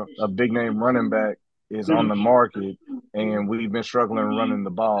or a big name running back is on the market, and we've been struggling running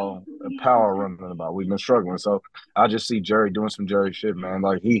the ball, power running the ball. We've been struggling. So, I just see Jerry doing some Jerry shit, man.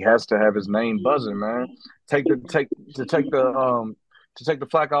 Like he has to have his name buzzing, man. Take the take to take the to take the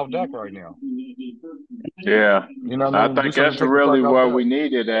flack off Dak right now. Yeah, You know what I I mean? Do think something that's to take the really flack off where we Dak.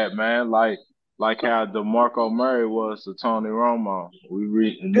 needed at, man. Like like how DeMarco Murray was to Tony Romo.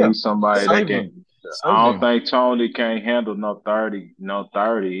 We Yeah, need somebody that saved can. him. I Saved don't him. think Tony can't handle no 30.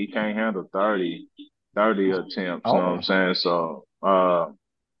 He can't handle 30 attempts. You know what I'm Oh, saying? So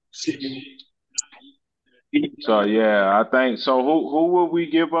yeah, I think so. Who would we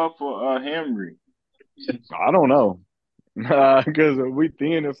give up for Henry? I don't know. Because we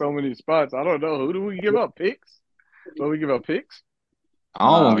thin in so many spots. I don't know. Who do we give up? Picks? So we give up picks? I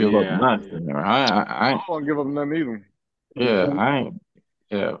don't Oh want to give up yeah. nothing. I don't want to give up none either. I ain't.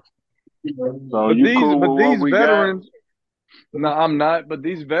 Yeah. So But you these, cool but with what these we got? veterans, no, I'm not. But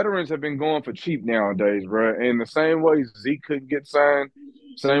these veterans have been going for cheap nowadays, bro. And the same way Zeke couldn't get signed,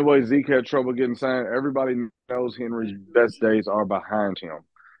 same way Zeke had trouble getting signed. Everybody knows Henry's best days are behind him.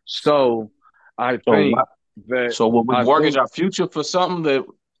 So I So think what? that So will we I mortgage think our future for something that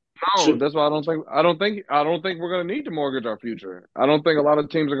no. should? That's why I don't think we're gonna need to mortgage our future. I don't think a lot of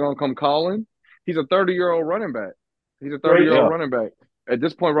teams are gonna come calling. He's a 30-year-old running back. He's a 30-year-old Yeah. running back. At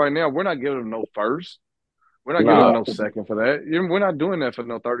this point right now, we're not giving him no first. We're not giving him Nah. no second for that. We're not doing that for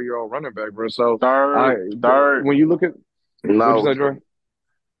no 30-year-old running back, bro. So Third, third, when you look at what'd you No, say, Dre?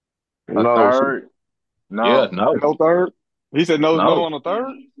 a no. third. Yeah. No. No. No third. He said no, no No. on the third.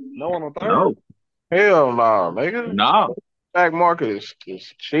 No on the third. No. Hell no, nigga. No. Back market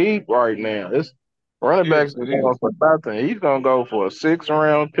is cheap right now. It's running backs Yes, are it going is. for nothing. He's gonna go for a 6th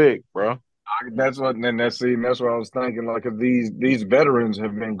round pick, bro. That's what, and that's what I was thinking. Like, 'cause these veterans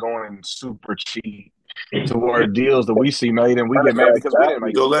have been going super cheap to where deals that we see made, and we get Running mad back because we didn't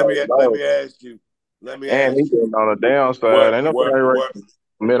make value So them. is let low. me ask you, let me And ask he's you, getting on the downside. what Ain't what nobody ready what to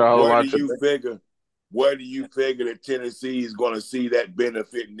commit a whole where do lot to you that. figure? Where do you figure that Tennessee is going to see that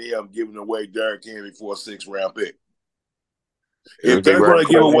benefit in them giving away Derrick Henry for a 6th round pick? It'll If be they're right going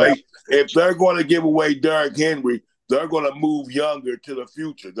to give back. away, if they're going to give away Derrick Henry, they're going to move younger to the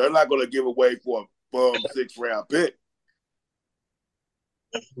future. They're not going to give away for a bum 6th round pick.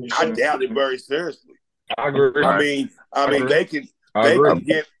 I doubt it very seriously. I agree. I mean, agree. they can I they agree. can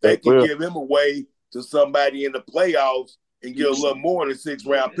give They will. him away to somebody in the playoffs and get a little more than 6th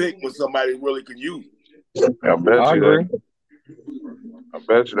round pick when somebody really can use it. I bet I you agree.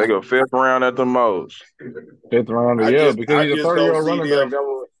 they go 5th round at the most. Fifth rounder, I yeah, just because I he's a just don't 30-year-old see running back.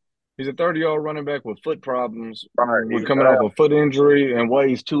 them. He's a 30-year-old running back with foot problems. Right, We're coming off exactly. a foot injury and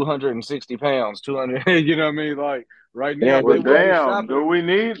weighs 260 pounds. 200, you know what I mean? Like right now, Yeah, if they Well, will be damn. shopping. Do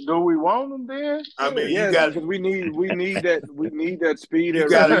we want him then? I mean, Shit. you Yes, got because we need that speed you at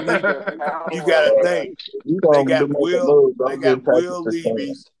got to receiver, think. that You power got at to wide think. you They gonna got make a Will. move. They Don't got get taken Will for something.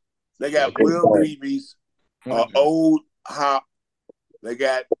 Levy's. They got Will Levy's. Old Hop. They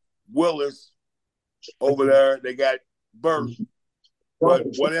got Willis over there. They got Burt. But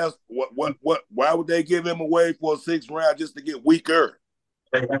what else? What? Why would they give him away for a 6th round just to get weaker?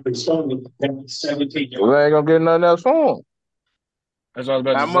 They ain't gonna get nothing else for him. That's what I was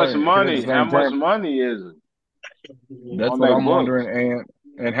about How to much say. Because at the money? How same much time, money is it that's on what their I'm books? wondering.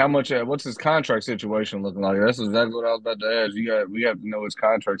 And how much? What's his contract situation looking like? That's exactly what I was about to ask. We have to know his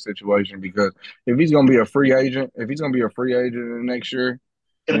contract situation because if he's going to be a free agent, next year,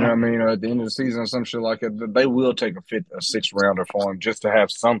 you know what I mean, or at the end of the season, or some shit like that, they will take a 6th rounder for him just to have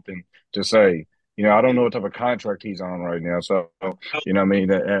something to say. You know, I don't know what type of contract he's on right now, so you know what I mean.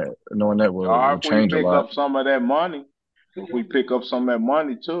 That knowing that Or will if we change a pick lot. up some of that money, if we pick up some of that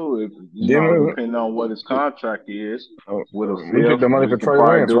money too, if Then depending on what his contract is, with a we picked fifth, the money we for could Trey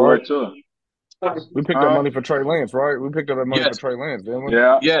probably Lance, do right? it too. We picked up Huh? money for Trey Lance, right? We picked up that money for Yes. Trey Lance, didn't we?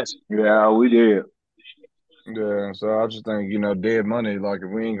 Yeah. Yes. Yeah, we did. Yeah, so I just think, dead money, like if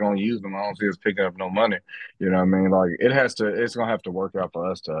we ain't gonna use them, I don't see us picking up no money. You know what I mean? Like it's gonna have to work out for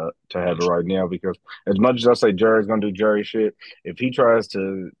us to have it right now because as much as I say Jerry's gonna do Jerry shit, if he tries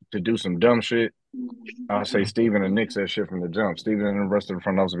to do some dumb shit, I say Steven and Nick said shit from the jump. Steven and the rest of the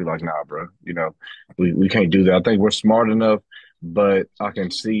front office will be like, nah, bro, we can't do that. I think we're smart enough, but I can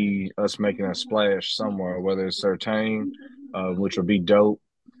see us making a splash somewhere, whether it's Surtain, which will be dope.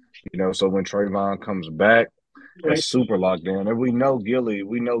 So when Trayvon comes back, it's super locked in. And we know Gilly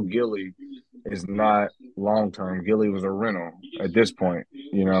is not long term. Gilly was a rental at this point.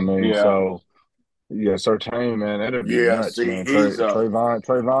 You know what I mean? Yeah. So yeah, Surtain, man, that'd be Yeah, nuts, see, man. Trayvon and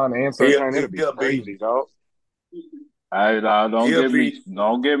Surtain, that'd be he'll be crazy, dog. Don't he'll get me be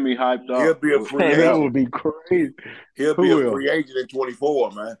hyped he'll up. be a free That agent. would be crazy. He'll Who be a will? free agent in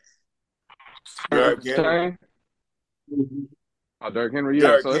 24, man. Derrick Henry. Surtain? Oh, Derrick Henry, yeah.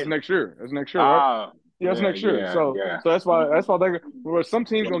 Derrick So that's Henry. next year. That's next year, right? Ah, Yeah, that's next year. yeah. So that's why they well, some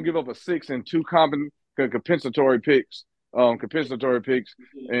teams gonna give up a 6 and 2 compensatory picks, and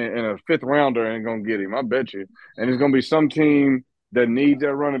a 5th rounder ain't gonna get him. I bet you. And it's gonna be some team that need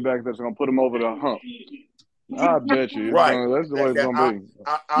that running back that's going to put them over the hump. I bet you that's the way it's going to be.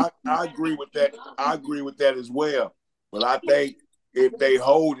 I agree with that. I agree with that as well. But I think if they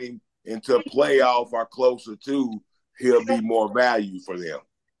hold him until playoff or closer to, he'll be more value for them.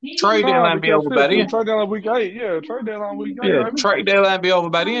 Trade deadline be over by then. Trade deadline week 8. Yeah, trade deadline week 8. Yeah, trade deadline be over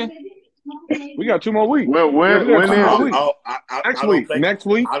by then. We got 2 more weeks. Well, when is it? Next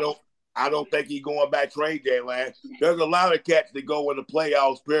week. I don't think he's going back trade deadline. There's a lot of cats that go in the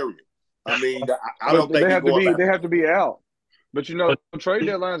playoffs. Period. I mean, I don't think they have to be out. But trade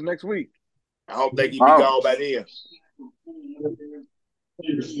deadline's next week. I don't think he'd be gone by then.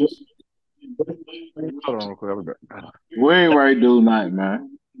 Hold on real quick. I'll be back. We ain't ready to do nothing,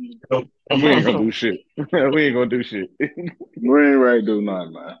 man. We ain't gonna do shit. We ain't gonna do shit. We ain't ready to do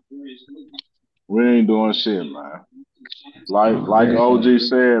nothing, man. We ain't doing shit, man. Like OG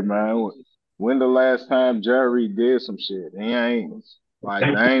said, man. When the last time Jerry did some shit? He ain't. Like,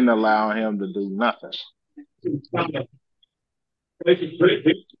 they ain't allowing him to do nothing.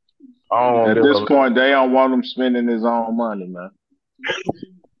 At this point, they don't want him spending his own money, man.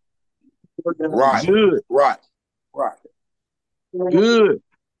 Right. Good. Right. Good.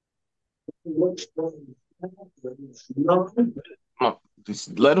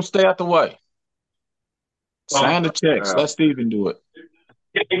 Just let him stay out the way. Sign the checks. Yeah. Let Steven do it.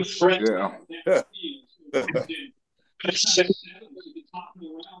 Yeah.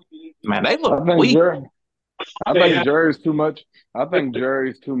 Man, they look weak. I think Jerry's too much. I think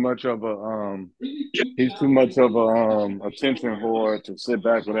Jerry's too much of a he's too much of a attention whore to sit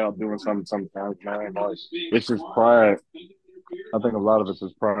back without doing something sometimes, man. Like, it's his pride. I think a lot of it's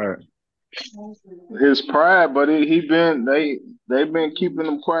his pride. His pride, but they've been keeping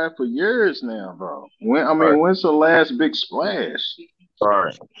him quiet for years now, bro. When's the last big splash?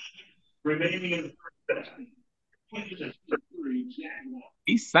 Sorry.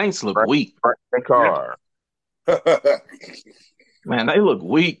 These Saints look weak. Car. Man, they look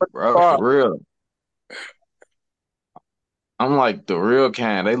weak, bro. For real. I'm like the real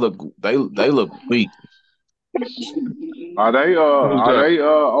kind. They look weak. Are they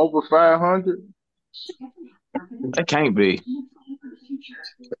over 500? They can't be.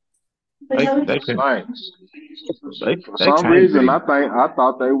 They can. Thanks. For They some can't reason, be. I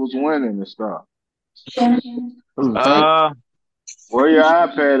thought they was winning and stuff. Where your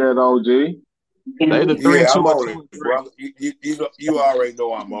iPad at, OG? They the 3 and 2 I'm or on 2 and it, 3. bro. You already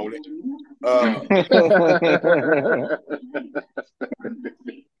know I'm on it.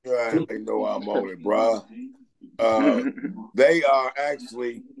 You already know I'm on it, bro. They are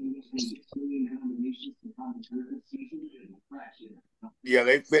actually,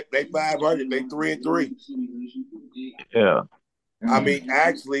 they 500. They 3 and 3. Yeah. I mean,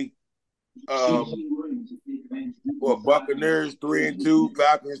 actually, Buccaneers 3 and 2,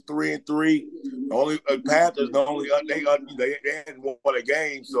 Falcons 3 and 3. Only Panthers, they hadn't won a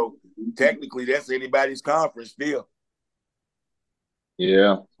game, so technically that's anybody's conference still.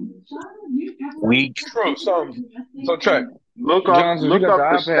 Yeah. Weak. True. So check. Look up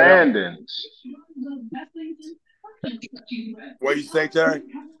the standings. What you say, Terry?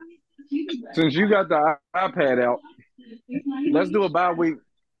 Since you got the iPad out, let's do a bye week.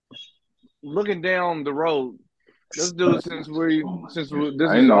 Looking down the road, let's do it since this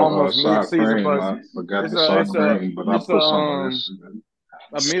is almost mid-season for us.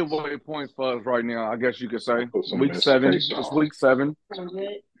 It's a midway point for us right now, I guess you could say. Week 7. It's week 7.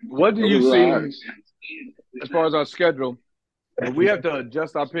 What do you see as far as our schedule? If we have to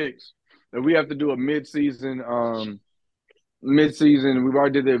adjust our picks, if we have to do a mid-season, we've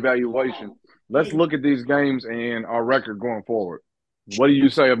already did the evaluation. Let's look at these games and our record going forward. What do you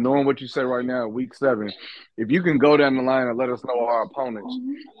say of knowing what you say right now, week 7? If you can go down the line and let us know our opponents,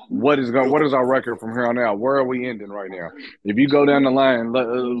 what is our record from here on out? Where are we ending right now? If you go down the line,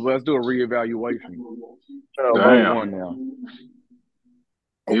 let's do a reevaluation. Damn. Now.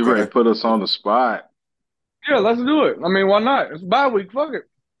 You ready to put us on the spot? Yeah, let's do it. I mean, why not? It's bye week. Fuck it.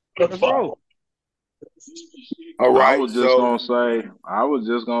 Let's roll. All right. I was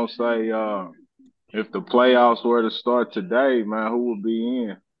just gonna say, if the playoffs were to start today, man, who would be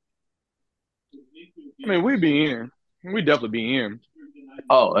in? I mean, we'd be in. We'd definitely be in.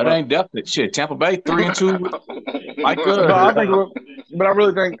 Oh, it ain't definite shit. Tampa Bay 3 and 2. Like But I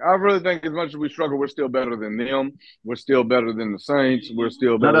really think as much as we struggle, we're still better than them. We're still better than the Saints. We're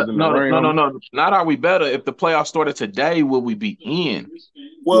still better than the Rams. No. Not are we better? If the playoffs started today, will we be in?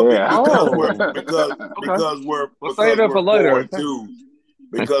 Well, Yeah. because we're say that for later. 4-2.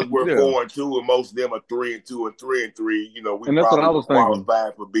 Because we're 4-2 and most of them are 3-2 and 3-3. You know, we that's probably what I was thinking.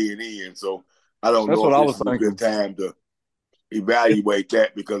 qualified for being in. So I don't That's know what I if was this is a good time to evaluate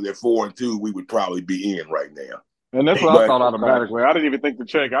that because at 4-2, we would probably be in right now. And that's what I But thought automatically. I didn't even think to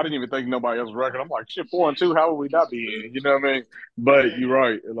check. I didn't even think nobody else's record. I'm like, shit, 4-2. How would we not be in? You know what I mean? But you're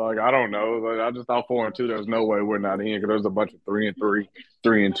right. Like, I don't know. Like, I just thought 4-2. There's no way we're not in because there's a bunch of 3-3,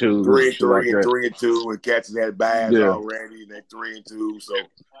 3-2, 3-3 like and 3-2, and catches had buys Yeah. already, and they're 3-2. So,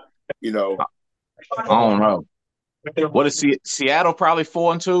 you know, I don't know. What is Seattle? Probably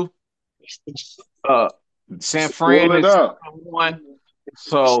 4-2. San Fran Pull it is up. 1.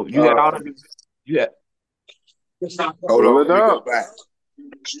 So you got all the hold on. Pull it up.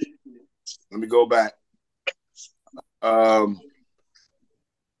 Let me go back.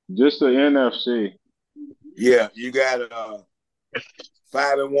 Just the NFC. Yeah, you got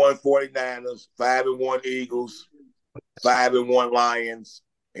 5-1 49ers, 5-1 Eagles, 5-1 Lions,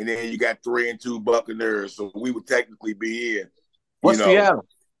 and then you got 3-2 Buccaneers. So we would technically be in. What's Seattle?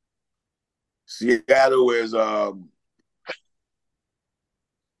 Seattle is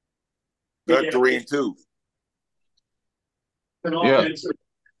they're 3-2.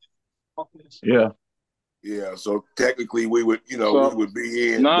 Yeah, so technically we would, we would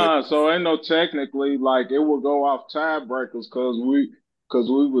be in. Nah, so ain't no technically, like it will go off tiebreakers because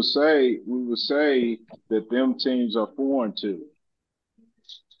we would say that them teams are 4-2.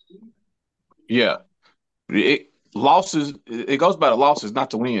 Yeah, losses. It goes by the losses,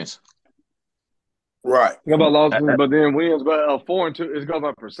 not the wins. Right. How about losses, but then wins? But 4-2, it goes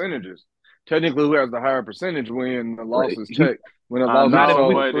by percentages. Technically, who has the higher percentage win? The losses when the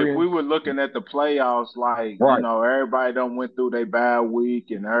losses. But if we were looking at the playoffs, like everybody done went through their bad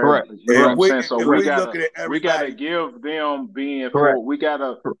week and everybody, you know what I'm saying. So we gotta give them being for. We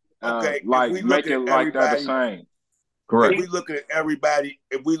gotta make it like they're the same. Correct. If we looking at everybody,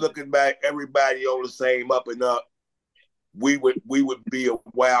 if we looking back everybody on the same up and up, we would be a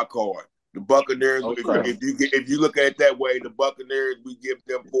wild card. The Buccaneers, if you look at it that way, the Buccaneers, we give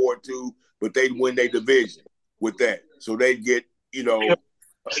them 4-2, but they win their division with that. So they get, we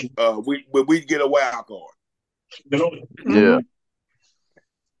get a wild card. Yeah.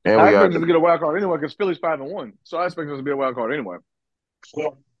 And I expect us to get a wild card anyway because Philly's 5-1. So I expect us to be a wild card anyway.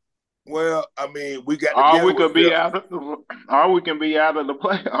 Well, I mean, we got. We can be out of the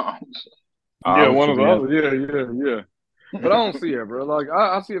playoffs. Yeah, one of the other. Yeah. But I don't see it, bro. Like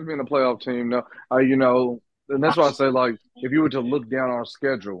I see it being a playoff team now. And that's why I say, like, if you were to look down our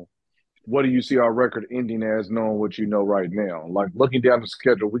schedule, what do you see our record ending as, knowing what you know right now? Like looking down the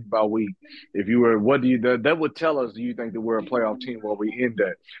schedule week by week, if you were, what do you that would tell us? Do you think that we're a playoff team where we end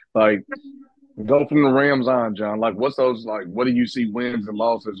at? Like, go from the Rams on, John. Like, what's those like? What do you see wins and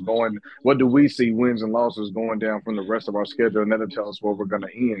losses going? What do we see wins and losses going down from the rest of our schedule? And that'll tell us where we're going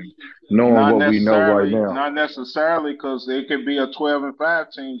to end, knowing what we know right now. Not necessarily, because it could be a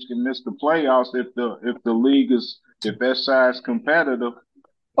 12-5 team can miss the playoffs if the league is that size competitive.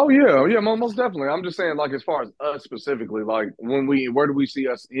 Oh yeah, most definitely. I'm just saying, like, as far as us specifically, like where do we see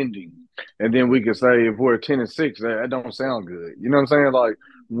us ending? And then we could say if we're 10-6, that don't sound good. You know what I'm saying? Like,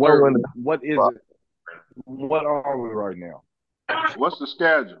 what is it? What are we right now? What's the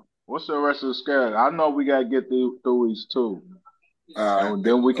schedule? What's the rest of the schedule? I know we gotta get through these two, and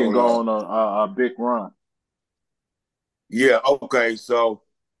then we can go on a big run. Yeah. Okay. So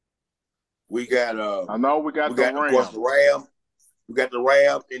we got. I know we got the Rams. Of course, the Rams. We got the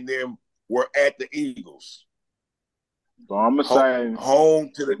Rams, and then we're at the Eagles. So I'm gonna say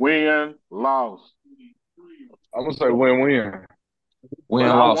home to the win, loss. I'm gonna say win. Win,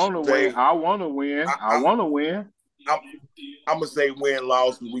 I loss. want to win. I want to win. I want to win. I'm gonna say win,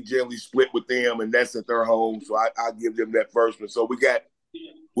 loss, because we generally split with them, and that's at their home. So I'll give them that first one. So we got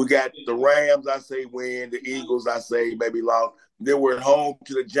the Rams. I say win. The Eagles. I say maybe loss. Then we're at home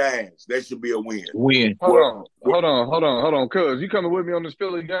to the Giants. That should be a win. Hold on, cuz you coming with me on this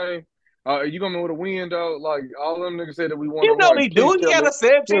Philly game? You coming with a win, though? Like, all them niggas said that we want to win. He do. He got a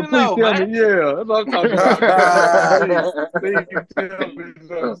 17-0, man. Yeah, that's what I'm talking about. Please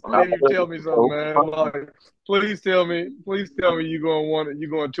tell me something, man. Like, please tell me you going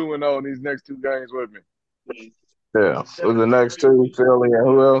 2-0 in these next two games with me. Yeah. Who's the next two? Philly and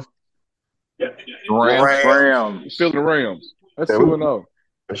who else? Rams. Philly Rams. That's 2-0.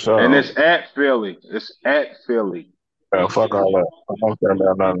 And it's at Philly. Oh, fuck all that. I'm talking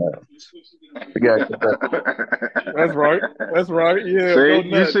about none of that. That's right. Yeah. See,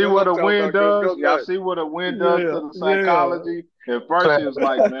 you see what a win does? Y'all see what a win does to the psychology? At first, it was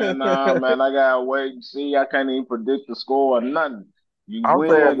like, man, I gotta wait and see. I can't even predict the score or nothing. You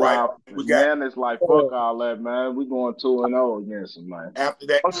win, man. It's like fuck all that, man. We going 2-0 against them, man. After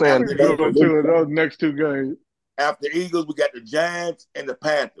that, I'm saying 2-0 next two games. After Eagles, we got the Giants and the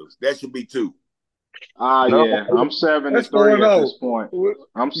Panthers. That should be 2. No, Yeah. I'm That's 7-3 at 4-0. this point.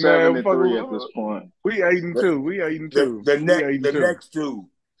 I'm Man, 7-3 at this point. we 8-2. We 8-2. We 8-2. The next two,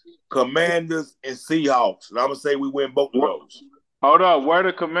 Commanders and Seahawks. And I'm gonna say we win both of those. Hold up, where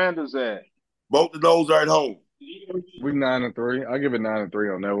the Commanders at? Both of those are at home. We 9-3. I give it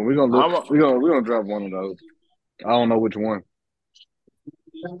 9-3 on that one. We're gonna look. We're gonna drop one of those. I don't know which one.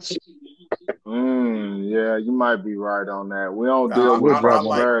 Yeah, you might be right on that. We don't deal with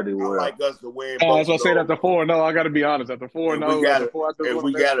prosperity well. I like us to win. As I said, after 4-0, I got to be honest. After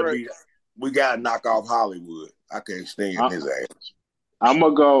 4-0, we gotta knock off Hollywood. I can't stand his ass. I'm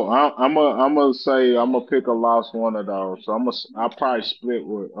gonna go. I'm gonna say I'm gonna pick a lost one of those. So I'll probably split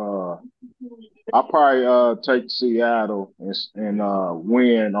with. I'll probably take Seattle and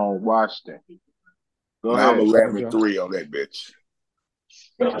win on Washington. Go ahead. I'm 11-3 on that bitch.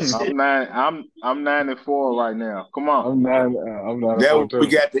 I'm 9-4 right now. Come on. I'm 9. Now we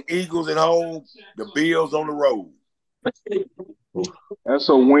got the Eagles at home, the Bills on the road. That's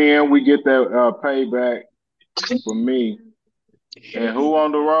a win. We get that payback for me. And who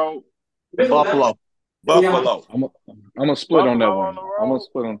on the road? Buffalo. I'm gonna split on that one. I'm gonna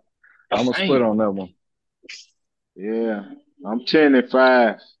split on that one. Yeah, I'm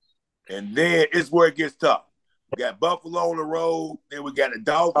 10-5. And then it's where it gets tough. We got Buffalo on the road. Then we got the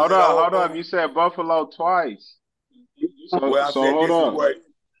Dolphins. Hold up. You said Buffalo twice.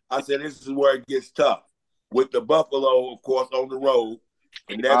 I said this is where it gets tough. With the Buffalo, of course, on the road.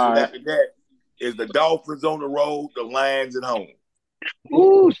 And that's what after that is the Dolphins on the road, the Lions at home.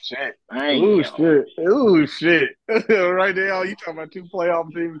 Ooh, shit. Ooh, shit. Right there, you talking about two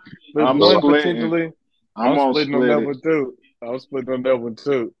playoff teams. I'm splitting. I'm splitting on that one, too. I'm splitting on that one,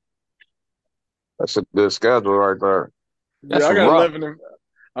 too. That's a good schedule right there. Yeah, I got 11.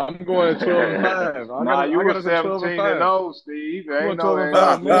 I'm going 12-5. You were 17-0, Steve. Ain't no and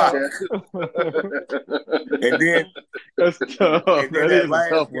then that's tough. And then that is a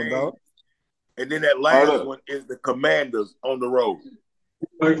tough one, dog. And then that last one is the Commanders on the road.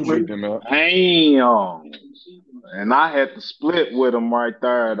 Damn. And I had to split with them right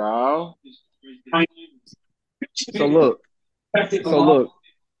there, dog. So look.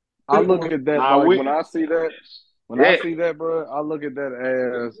 I look at that when I see that. I see that, bro, I look at that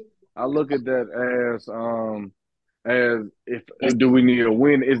as if do we need a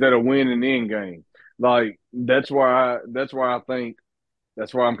win? Is that a win in the end game? Like that's why I'm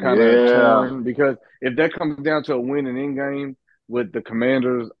kind of torn, because if that comes down to a win in end game with the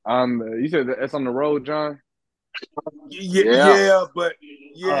Commanders, you said that's on the road, John. But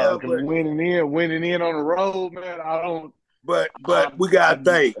winning in on the road, man. I don't. But we gotta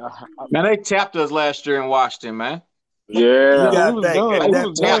think. Man, they tapped us last year in Washington, man. Yeah, we gotta think. At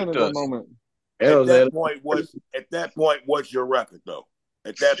that moment. At that point, what's your record though?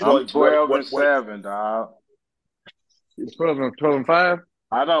 At that point, 12-7, dog. 12-5.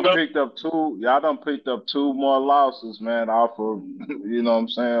 I done picked up two. Y'all done picked up two more losses, man. Off of what I'm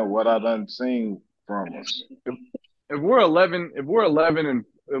saying, what I done seen from us. If we're 11 and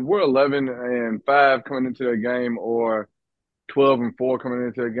 5 coming into a game, or 12-4 coming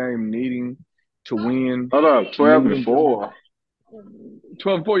into a game, needing to win. Hold up, 12-4.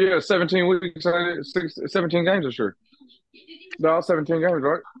 12-4, yeah, 17 weeks, 17 games, for sure. No, 17 games,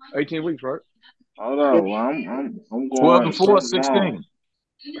 right? 18 weeks, right? Hold up, well, I'm going 12-4, 16.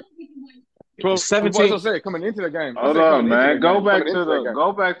 17. That's what I said, coming into the game. Hold up, man. Go back to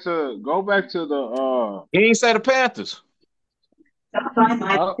the. He ain't say the Panthers.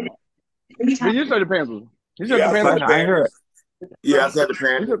 Did you say the Panthers? He said the Panthers. I heard. Yeah, I said the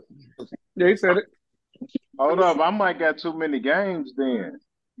Panthers. Yeah, he said it. Hold up, I might got too many games then.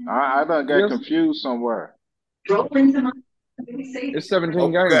 I done got confused somewhere. It's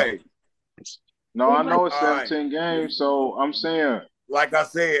 17 games. No, I know it's 17 games, so I'm saying. Like I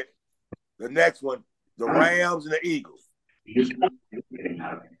said, the next one, the Rams and the Eagles.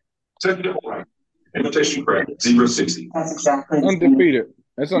 Invitation correct. 060. That's exactly undefeated.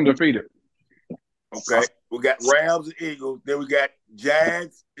 That's undefeated. Okay. We got Rams and Eagles. Then we got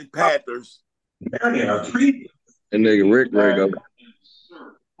Jags and Panthers. And nigga Rick Ray go. You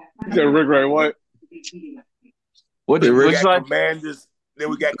said Rick Ray what? What did Rick say? Commanders. Then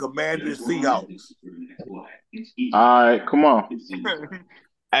we got Commanders Seahawks. All right, come on.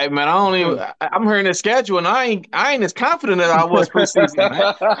 Hey man, I'm hearing the schedule and I ain't as confident as I was preseason, man.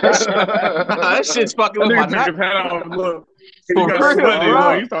 That shit's fucking with my night.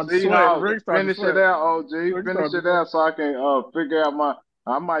 Finish it out, OG. Finish it out so I can figure out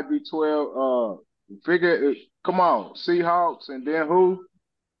I might be 12. Come on, Seahawks, and then who?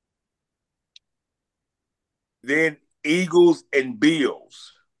 Then Eagles and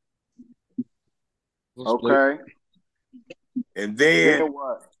Bills. Okay. And then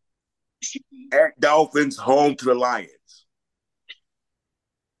what? at Dolphins, home to the Lions.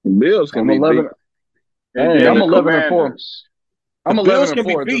 Bills can I'm be 11. beat. And Hey, then I'm the 11 and 4. Commanders. I'm The 11 Bills and can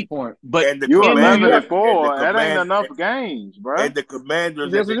be 4 at this beat, point. but And the You in New 11 and York, 4. That ain't enough games, bro. And the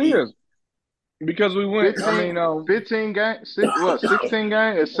Commanders Yes, at the it Eagles. is. Because we went, 15 games? 16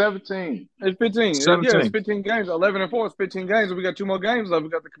 games? It's 17. It's 15. Yeah, it's 17. 15 games. 11 and 4 is 15 games. And we got 2 more games left. We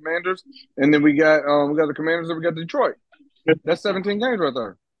got the Commanders, and then we got the Commanders, and we got Detroit. That's 17 games right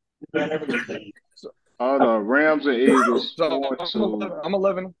there. Hold on. Rams and Eagles, So 4-2. I'm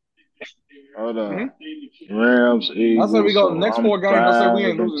 11. Hold on. Mm-hmm. Rams, Eagles. I say we go next 4 games. I say we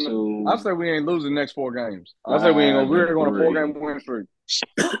ain't 5-2. losing. I say we ain't losing next 4 games. I say we ain't gonna. We're going a 4-game win streak.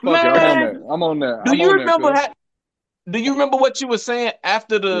 Fuck it, Man, I'm on that. do you remember that? Do you remember what you were saying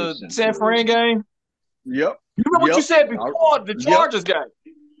after the San Fran game? Yep. You remember what you said before the Chargers game?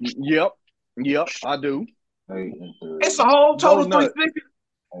 Yep, I do. It's a whole total 360.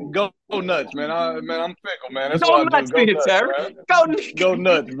 Go nuts, man. I'm fickle, man. That's Go what I do. nuts, Go nuts, Terry. man. Go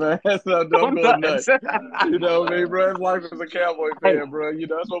nuts, man. That's what I do. I'm going nuts. nuts. You know what I mean, bro? It's life as a Cowboy fan, bro. You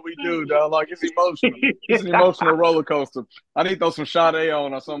know, that's what we do, dog. Like, it's emotional. It's an emotional roller coaster. I need to throw some Sade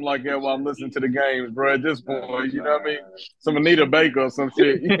on or something like that while I'm listening to the games, bro. At this point, you know what I mean? Some Anita Baker or some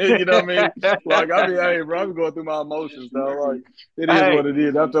shit. You know what I mean? Like, hey, bro, I'm going through my emotions, dog. Like, it is what it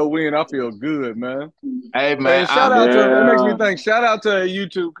is. After a win, I feel good, man. Hey, man. Shout out to, it makes me think, shout out to a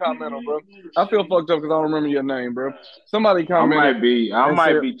YouTube commenter, bro. I feel fucked up because I don't remember your name, bro. Somebody commented. I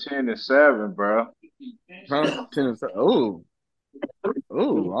might be 10-7, bro. Huh? 10-7. Ooh.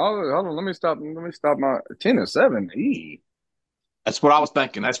 Hold on. Let me stop my 10-7. That's what I was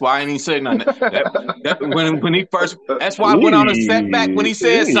thinking. That's why I didn't even say nothing. When he first, that's why I went on a setback when he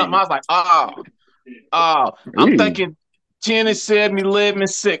said something. I was like, I'm thinking 10-7,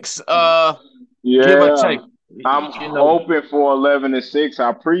 11-6. Give or take. I'm hoping for 11-6.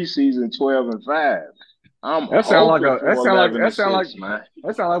 Our preseason 12-5. That sound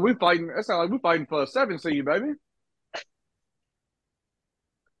like we fighting for a 7 seed, baby.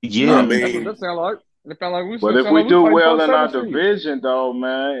 Yeah, I mean, that sound like. But if we do well in our division, though,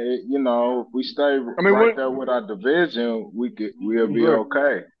 man, if we stay there with our division, we'll be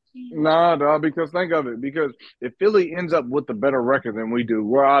okay. Nah, dog, because think of it. Because if Philly ends up with a better record than we do,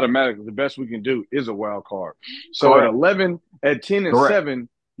 we're automatically the best we can do is a wild card. So at 10-7,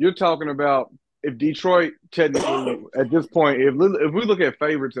 you're talking about if Detroit technically at this point, if we look at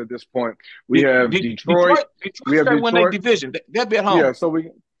favorites at this point, we have Detroit. We have Detroit. Win their division. They'll be at home. Yeah, so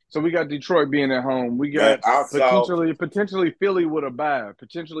we got Detroit being at home. We got potentially Philly with a bye.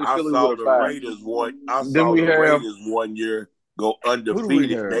 Philly with a bye. I saw the Raiders one year go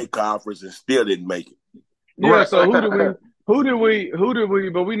undefeated in their conference and still didn't make it. Yeah, so who did we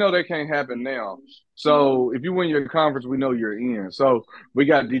but we know that can't happen now. So if you win your conference, we know you're in. So we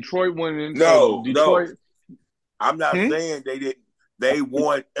got Detroit winning. No. I'm not saying they didn't. They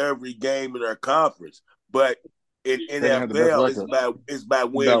won every game in their conference, but in NFL, it's by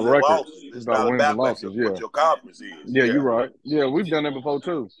wins and losses. It's not about what your conference is. Yeah, you're right. Yeah, we've done that before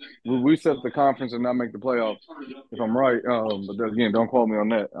too. We set the conference and not make the playoffs. If I'm right, but again, don't quote me on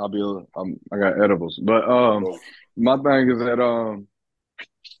that. I got edibles. But my thing is that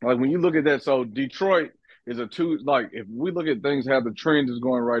like when you look at that, so Detroit is a 2. Like if we look at things how the trend is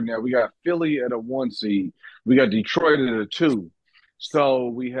going right now, we got Philly at a 1 seed, we got Detroit at a 2. So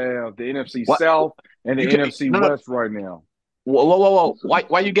we have the NFC South and the NFC West right now. Whoa.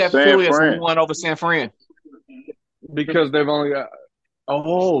 Why you got Philly as 1 over San Fran? Because they've only got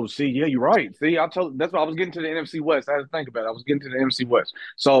you're right. See, that's what I was getting to the NFC West. I had to think about it. I was getting to the NFC West.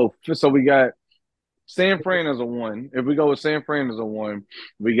 So we got San Fran as a 1. If we go with San Fran as a 1,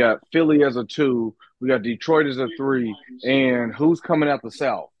 we got Philly as a 2, we got Detroit as a 3, and who's coming out the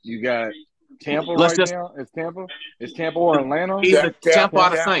South? You got Tampa now? Is Tampa or Atlanta? Either Tampa or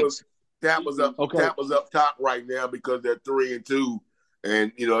the Saints. Tampa's up top right now because they're 3-2,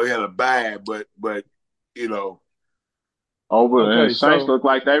 and they had a bye, but Saints look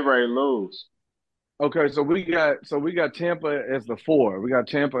like they ready to lose. Okay, so we got Tampa as the 4. We got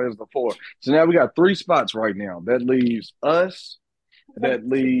Tampa as the 4. So now we got 3 spots right now. That leaves us. That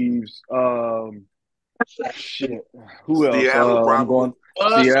leaves Who else? Seattle, I'm going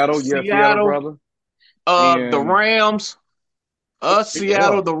Seattle. Yeah, Seattle, brother. The Rams.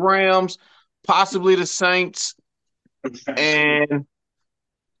 Seattle, the Rams, possibly the Saints, and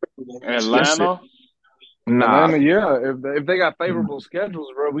Atlanta. Atlanta, yeah. If they got favorable schedules,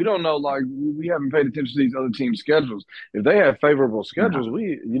 bro, we don't know. Like we haven't paid attention to these other teams' schedules. If they have favorable schedules,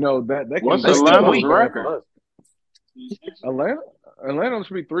 that can. What's Atlanta's record? Atlanta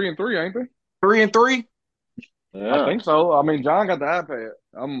should be 3-3, ain't they? 3-3. Yeah. I think so. I mean, John got the iPad.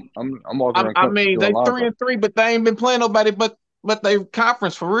 I'm walking around. I mean, they 3-3, but they ain't been playing nobody but they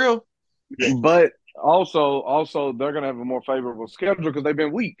conference for real. But also they're gonna have a more favorable schedule because they've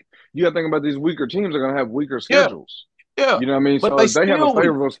been weak. You got to think about these weaker teams are gonna have weaker schedules. Yeah. You know what I mean? But So they if they have a still weak.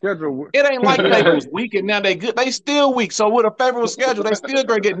 favorable schedule. It ain't like they was weak and now they good. They still weak. So with a favorable schedule, they still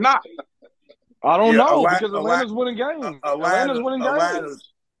gonna get knocked. I don't know because Atlanta's winning games. Atlanta's winning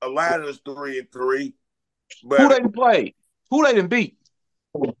games. Atlanta's 3-3. But who they didn't play? Who they didn't beat?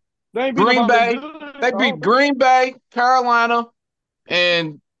 They ain't Green Bay. They beat Green Bay, Carolina,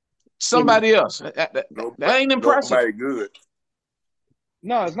 and somebody else. That ain't impressive. Nobody good.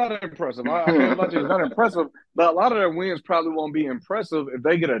 No, it's not impressive. I can't lie to you, it's not impressive. But a lot of their wins probably won't be impressive if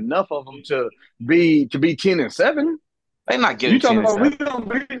they get enough of them to be 10-7. They're not getting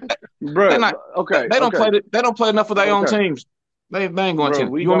 10-7. Bro, okay. They don't play. They don't play enough of their own teams. They ain't going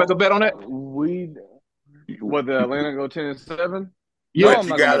 10. You want to make a bet on that? What, the Atlanta go 10-7? Yeah, no, I'm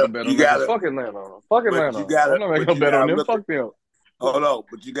not gonna make a bet on that. Fuck Atlanta. Fuck Atlanta. I'm not making a bet on them. Fuck them. Hold on,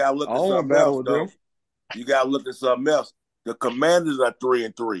 but you gotta look at something else, though. You gotta look at something else. The Commanders are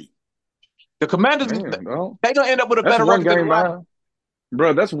 3-3. The Commanders, they gonna end up with a better record than Atlanta.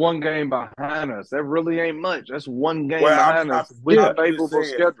 Bro, that's one game behind us. That really ain't much. That's one game behind us with a favorable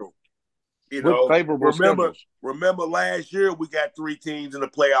schedule. You know, favorable remember last year we got 3 teams in the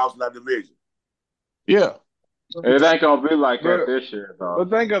playoffs in our division. Yeah. It ain't gonna be like that this year, though. But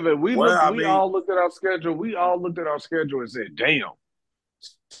think of it. We all looked at our schedule. We all looked at our schedule and said, "Damn."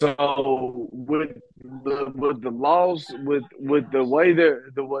 So with the loss, with the way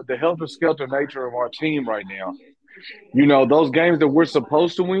the helter skelter nature of our team right now, you know, those games that we're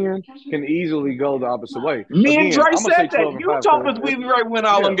supposed to win can easily go the opposite way. Me and Dre said that. You told us we win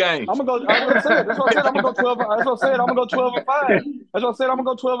all them games. I'm gonna go. That's what I said. I'm gonna go 12. That's what I said. I'm gonna go 12-5. That's what I said. I'm gonna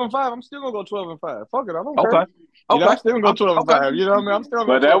go 12-5. I'm still gonna go 12-5. Fuck it. I don't care. You know, I'm still gonna go 12-5. You know what I mean? I'm still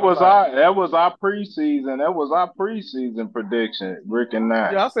gonna. But that was our preseason. That was our preseason prediction, Rick and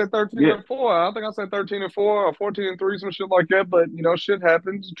Nat. Yeah, I said 13-4. I think I said 13-4 or 14-3, some shit like that. But you know, shit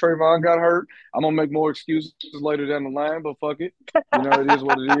happens. Trayvon got hurt. I'm gonna make more excuses later down the line, but fuck it. You know, it is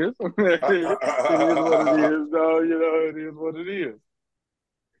what it is. It is what it is, though. You know, it is what it is.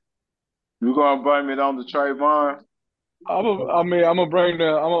 You gonna blame it on the Trayvon? I'm gonna blame the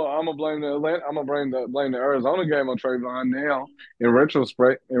Arizona game on Trayvon now. In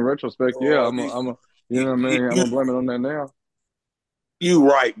retrospect, yeah, I'm you know what I mean. I'm gonna blame it on that now. You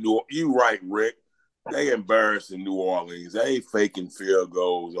right, Rick. They embarrassing New Orleans. They ain't faking field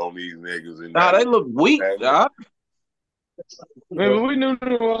goals on these niggas. They look weak, dog. Man, we knew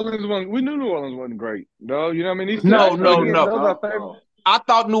New Orleans wasn't great, dog. You know what I mean? No. I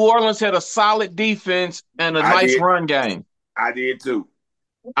thought New Orleans had a solid defense and a nice run game. I did too.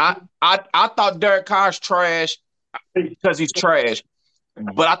 I thought Derek Carr's trash because he's trash,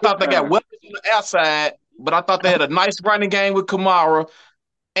 but I thought they got weapons on the outside. But I thought they had a nice running game with Kamara,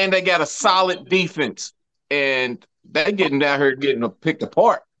 and they got a solid defense. And they getting down here getting picked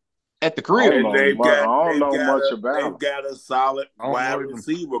apart at the crib. And they've got a solid wide receiver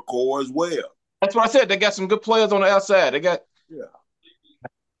receiver core as well. That's what I said. They got some good players on the outside. They got.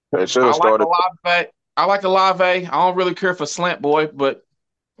 They should have started. I like Olave. I don't really care for Slant Boy, but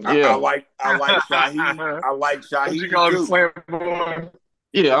yeah. I like Shaheed. I like Shaheed. What you call him, Slant Boy?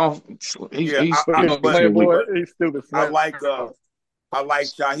 Yeah, he's stupid. I like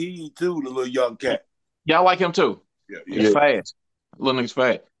Shaheed too, the little young cat. Yeah, I like him too. Yeah, he's fast. Little nigga's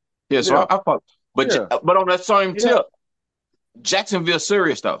fast. Yeah, so I fuck. But on that same tip, Jacksonville's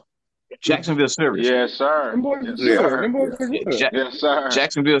serious though. Jacksonville's serious. Yes, sir. Yes, sir.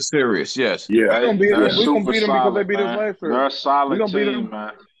 Jacksonville's serious. Yes. Yeah. We're gonna beat them because they beat us last year. They're a solid team,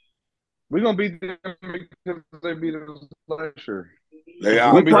 man. We're gonna beat them because they beat us last year. They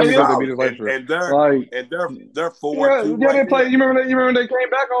are. And they're 4-2. Yeah, they played. You remember they came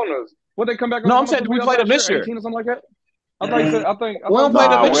back on us. What they come back on? No, I'm saying we played them this year. 18 or something like that. I think we don't play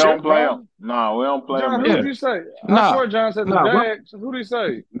them this year. No, we don't play them. Who did you say? I swear John said the Jags. Who did he say? Who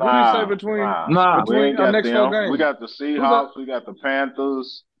did he say between our next 4 games? We got the Seahawks, we got the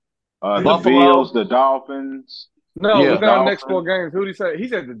Panthers, the Bills, the Dolphins. No, we got our next 4 games. Who did he say? He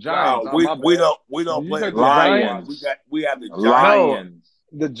said the Giants. No, we don't play the Lions. We have the Giants. Lions.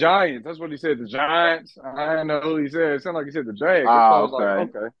 The Giants. That's what he said. The Giants. I don't know who he said. It sounded like he said the Jags.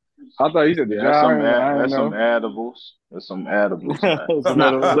 Okay. I thought he said the Giants. That's some edibles. That's some edibles.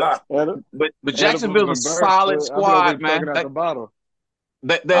 But Jacksonville's a solid squad, man.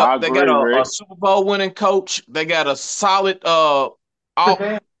 They got a Super Bowl winning coach. They got a solid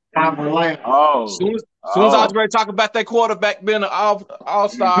As soon as I was ready to talk about that quarterback being an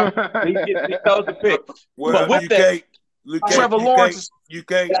all-star, he throws the pick. Well, but with Trevor Lawrence, you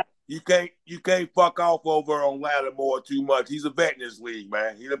can't fuck off over on Lattimore too much. He's a vet in this league,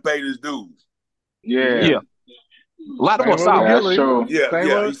 man. He done paid his dues. Yeah. Lattimore solid. That's true.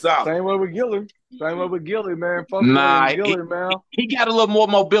 He's solid. Same way with Gilly. Man. Fuck Gilly, man. He got a little more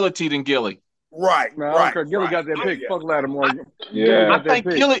mobility than Gilly. Right, man, right. Gilly got that pick. Fuck Lattimore. I think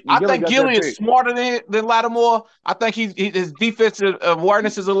Gilly is smarter than Lattimore. I think his defensive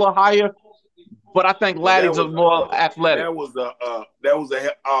awareness is a little higher, but I think Lattie's a more athletic. I don't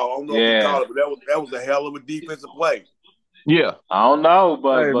know if you call it, but that was a hell of a defensive play. Yeah, I don't know,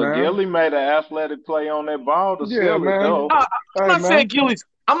 but Gilly made an athletic play on that ball to seal it, though. I'm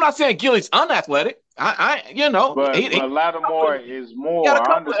not saying Gilly's unathletic. But Lattimore is more. Got a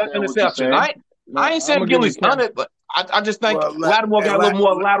couple of interceptions. I ain't saying Gilly's unathletic, but I just think Lattimore got a little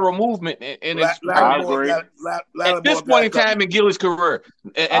more lateral movement in his career. I agree. At this point in time in Gilly's career,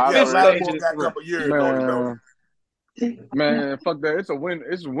 at this stage in his career. Man, fuck that. It's a win.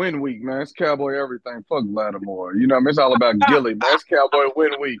 It's win week, man. It's Cowboy everything. Fuck Lattimore. You know what I mean? It's all about Gilly, man. It's Cowboy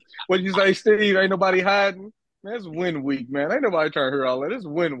win week. What you say, Steve? Ain't nobody hiding? Man, it's win week, man. Ain't nobody trying to hear all that. It's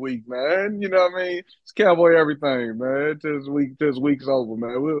win week, man. You know what I mean? It's Cowboy everything, man. Till this week's over,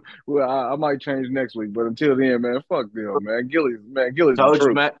 man. I might change next week, but until then, man, fuck them, man. Gilly's the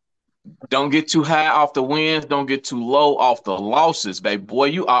truth. Man. Don't get too high off the wins. Don't get too low off the losses, baby. Boy,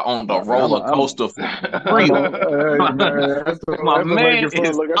 you are on the roller coaster for real. My man is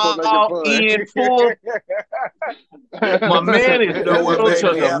all in full. My man is going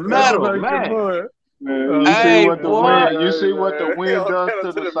to the metal, man. You see what the wind does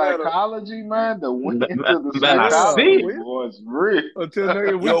to the psychology, man? The wind to the psychology was real.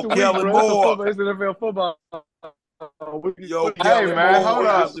 Yo, Kellen Moore. It's NFL football. Hey man, hold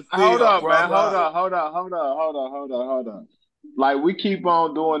up, man. Hold up. Like we keep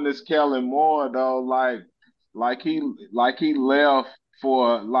on doing this Kellen Moore though, like he left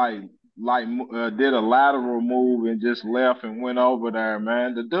for did a lateral move and just left and went over there,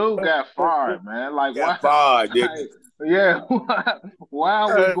 man. The dude got fired, man. Like why? Fired, yeah. Why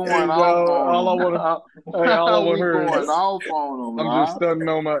are we going off on him? I'm just stunning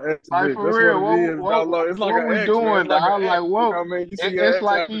on my ex. Like for real, it's like what we doing? Like what? It's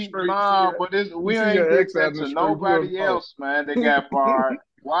like we ain't did that to nobody else, man. That got fired.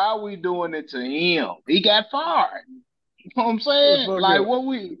 Why are we doing it to him? He got fired. You know what I'm saying? Like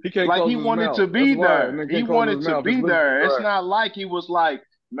what he wanted to be there. He wanted to be there. It's not like he was like,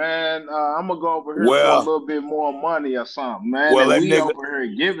 man, I'm gonna go over here for a little bit more money or something, man. Well, and we over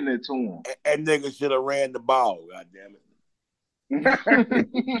here giving it to him. That nigga should have ran the ball, goddamn it.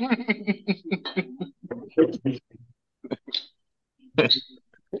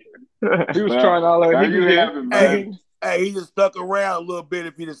 He was trying all that. Hey, he just stuck around a little bit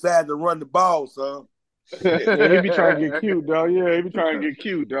if he decided to run the ball, son. Yeah, he be trying to get cute, dog. Yeah, he be trying to get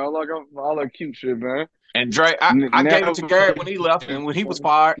cute, dog. Like all that cute shit, man. And Dre, I gave it to Garrett when he left and when he was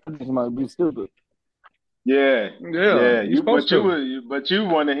fired. This might be stupid. Yeah. But you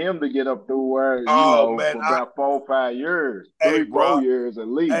wanted him to get up through where for about 4 or 5 years, 4 years at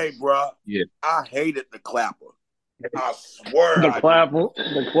least. Hey, bro. Yeah. I hated the clapper. I swear. The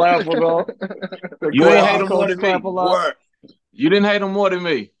clapper, though. You ain't hate him more than me. You didn't hate him more than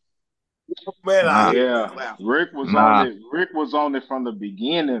me. Man, Rick was on it. Rick was on it from the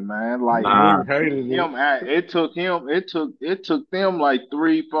beginning, man. Like him, it took them like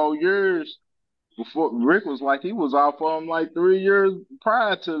 3-4 years before Rick was like he was off for him like 3 years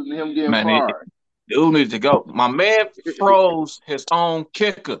prior to him getting fired. Dude needs to go. My man froze his own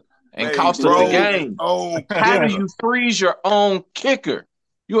kicker and cost us the game. How do you freeze your own kicker?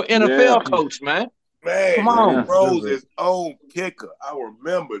 You're an NFL coach, man. Man, come on, he froze his own kicker. I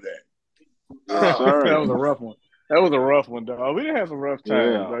remember that. That was a rough one. That was a rough one, dog. We didn't have some rough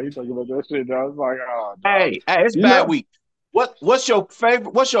times, dog. You talking about that shit, dog? It's like, hey, it's bad week. What's your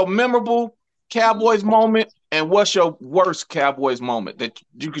favorite? What's your memorable Cowboys moment, and what's your worst Cowboys moment that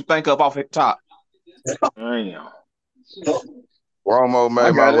you can think of off the top? Damn. Romo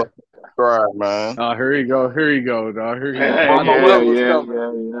made my look cry, man. Oh, here you go, dog. Here you go.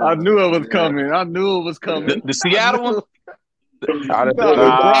 I knew it was coming. The Seattle one. The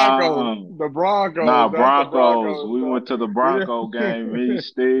Broncos. Nah, Broncos. We went to the Bronco game. Me,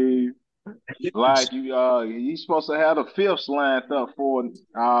 Steve, like you supposed to have the fifths lined up for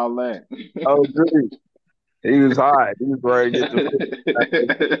all that. Oh, dude. He was hot. He was ready to get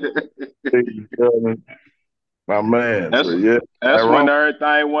the My man. That's So, yeah. that's when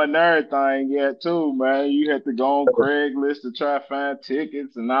everything wasn't everything yet too, man. You had to go on Craigslist to try to find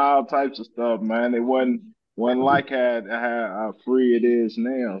tickets and all types of stuff, man. It wasn't like how free it is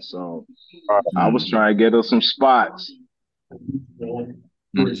now. So I was trying to get us some spots.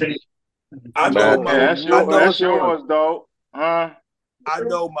 I know that's yours, though. Huh? I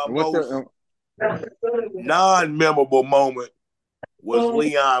know my most non-memorable moment was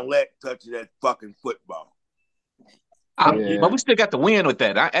Leon Lett touching that fucking football. But we still got the win with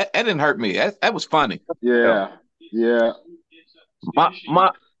that. That didn't hurt me. That was funny. Yeah. My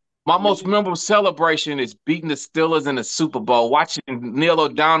most memorable celebration is beating the Steelers in the Super Bowl. Watching Neil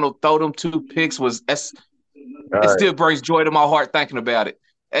O'Donnell throw them 2 picks it still brings joy to my heart thinking about it.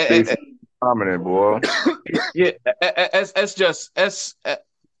 Dominant, boy. Yeah, that's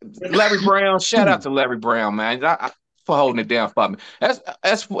Larry Brown. Shout out to Larry Brown, man, for holding it down for me.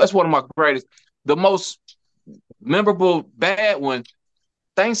 That's one of my greatest. The most memorable bad one.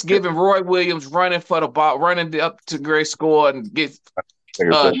 Thanksgiving, Roy Williams running for the ball, running up to great score and gets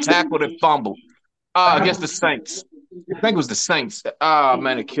tackled and fumbled against the Saints. I think it was the Saints.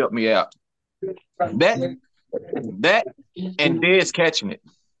 Man, it killed me out. That and Dez catching it.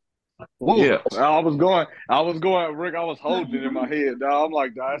 Whoa. Yeah, I was going, Rick. I was holding it in my head. Dog. I'm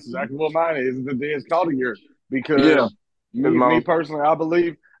like, that's exactly what mine is. The Dez Carter year because me personally, I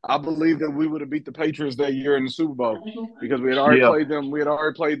believe that we would have beat the Patriots that year in the Super Bowl because we had already played them. We had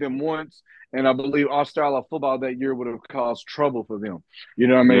already played them once, and I believe our style of football that year would have caused trouble for them. You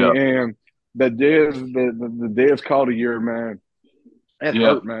know what I mean? Yeah. And the Dez Carter year, man. That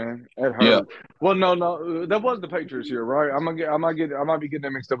hurt, man. That hurt. Yeah. Well, no, that was the Patriots year, right? I might be getting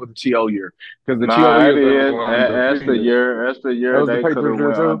that mixed up with the TO year because the TO year. That's the year they could have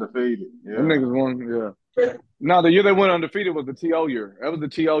went undefeated. Yeah. Them niggas won. Yeah. No, the year they went undefeated was the TO year. That was the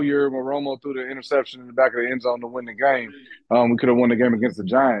TO year when Romo threw the interception in the back of the end zone to win the game. We could have won the game against the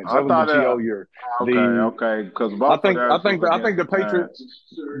Giants. That was the TO year. Okay. Because I think the Patriots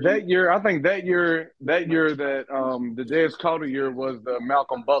that year. I think that year that the Dez Carter year was the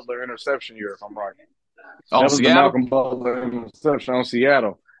Malcolm Butler interception year. If I'm right. That was Seattle? the Malcolm Butler interception on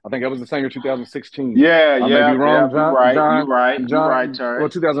Seattle. I think that was the same year, 2016. Yeah, I may be wrong, John. You're right, Terry. Well,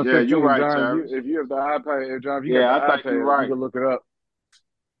 2015, yeah, you're right, John. If you have the iPad, John, if you got the I think iPad, you're right. you can look it up.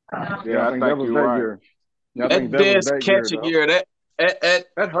 Yeah, I think that was that right. year. Yeah, I that think that was that catching year. That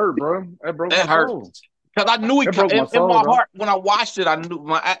hurt, bro. That broke that my hurt. soul. Because I knew in my heart when I watched it, I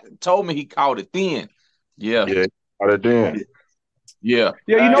knew told me he caught it then. Yeah, caught it then. Yeah,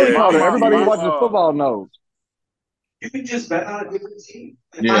 you know he caught it. Everybody who watches football knows. You can just bet on a different team.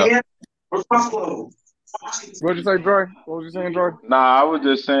 Yeah. Or Buffalo. What'd you say, Dre? What was you saying, Dre? Nah, I was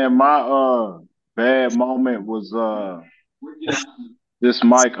just saying my bad moment was this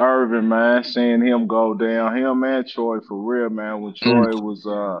Mike Irvin, man, seeing him go down. Him and Troy for real, man. When Troy was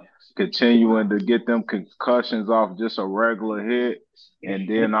continuing to get them concussions off just a regular hit. And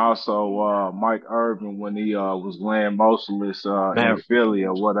then also Mike Irvin when he was laying motionless in Philly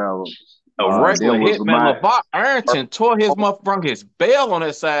or whatever. A regular hit, man. LeVar Arrington tore his bell on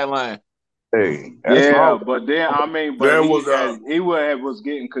that sideline. Hey, but then he was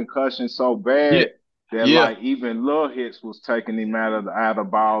getting concussions so bad that like even little hits was taking him out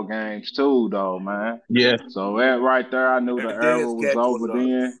of ball games too, though, man. Yeah. So that right there, I knew the era was over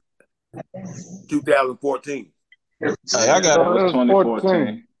then. 2014. Hey, I got it was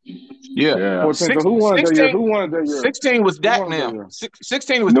 2014. Yeah. 14. So who won that year? 16 was Dak now.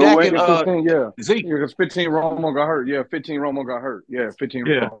 16 was Dak and 15, Zeke. Yeah, because 15 Romo got hurt. Yeah, 15 Romo got hurt. Yeah, 15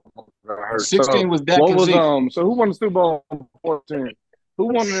 Romo got hurt. 16 was Dak and Zeke. So who won the Super Bowl in 14?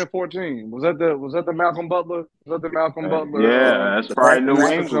 Who won it in 14? Was that the Malcolm Butler? Was that the Malcolm Butler? Yeah, that's probably New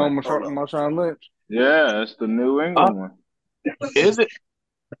England. Marshawn Lynch. Yeah, that's the New England one. Is it?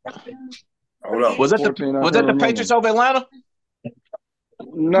 Hold on. Was that the Patriots over Atlanta?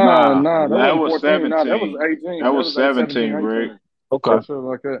 No, that was 17. No, that was 18. That was 17, Rick. Okay.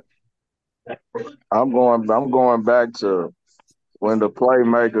 Like that. I'm going back to when the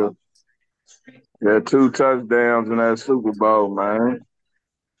playmaker had 2 touchdowns in that Super Bowl, man.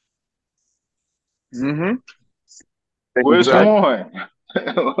 Mm-hmm. Which one?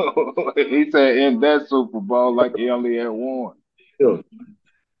 He said in that Super Bowl like he only had one.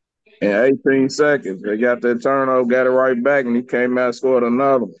 In 18 seconds, they got that turnover, got it right back, and he came out and scored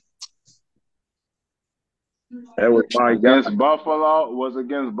another one. That was my against Buffalo. Was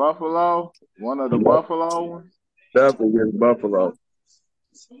against Buffalo? One of the Buffalo ones? Definitely against Buffalo.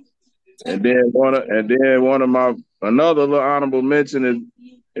 And then one of my another little honorable mention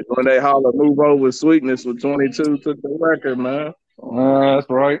is when they holler move over Sweetness with 22 took the record, man. That's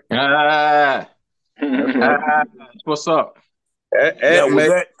right. That's right. what's up? Now, was Make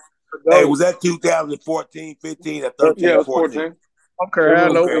that hey, was that 2014, 15, or 13, Yeah, it was 14? 14. okay, I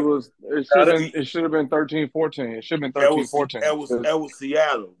know. Okay. It should have been 13, 14. It should have been That 13, was 14. that was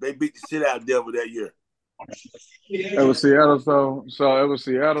Seattle. They beat the shit out of Denver that year. It was Seattle, so it was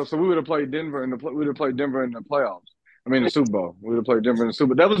Seattle. So we would have played Denver we would have played Denver in the playoffs. I mean, the Super Bowl. We would have played Denver in the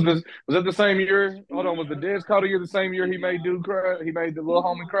Super Bowl. Was that the same year? Hold on, was the Dez Carter year the same year he made dude cry? He made the little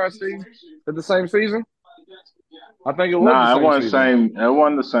homie cry, Steve? At the same season? I think it was the Nah, same season. it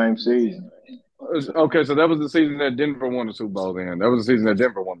wasn't the same season. Okay, so that was the season that Denver won the Super Bowl. Then that was the season that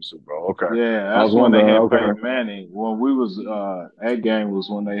Denver won the Super Bowl. Okay, Yeah, I that's was when they wondering. had Okay, Peyton Manning. When we was that game was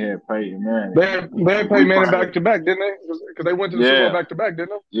when they had Peyton Manning. they had Peyton Manning back to back, didn't they? Because they went to the Super Bowl Yeah, back to back,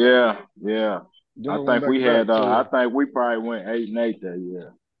 didn't they? yeah. I Denver went think back we to back. had. I think we probably went 8-8 that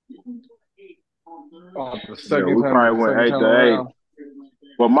year. The Yeah, we probably went second 8 time to 8. around.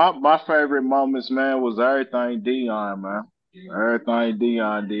 But my favorite moments, man, was everything Dion, man. Everything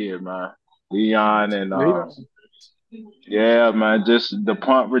Dion did, man. Dion and yeah, man, just the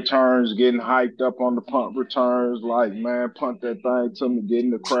punt returns, getting hyped up on the punt returns, like, man, punt that thing to me,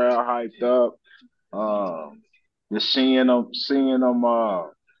 getting the crowd hyped up. Just seeing them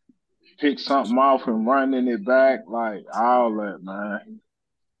pick something off and running it back, like all that, man.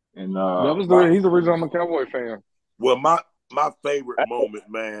 And He's the reason I'm a Cowboy fan. Well, my favorite moment,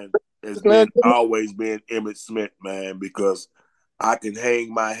 man, has always been Emmitt Smith, man, because I can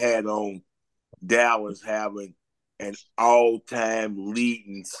hang my hat on Dallas having an all-time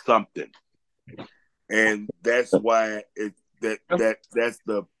leading something, and that's why that's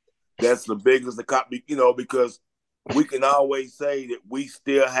the biggest the copy, because we can always say that we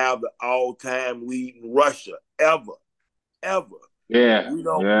still have the all-time leading rusher ever. yeah, We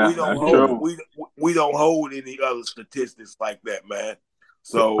don't that's hold true. we don't hold any other statistics like that, man.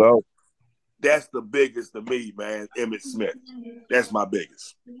 So that's the biggest to me, man. Emmitt Smith. That's my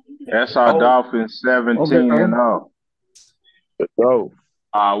biggest. That's our Dolphins 17-0. Go.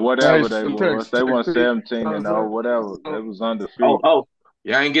 Whatever they was. They won 17-0, whatever. They was undefeated.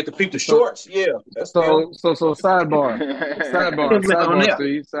 Yeah, I ain't get to peep the shorts. Yeah, that's So sidebar, on there.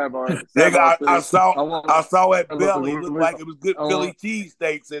 Steve, sidebar. Nigga, I Steve. saw that belly. It looked like it was good Philly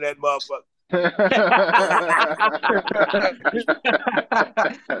cheesesteaks in that motherfucker.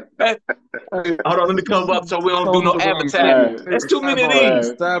 Hold on, let me come up so we don't do no advertising. That's too many of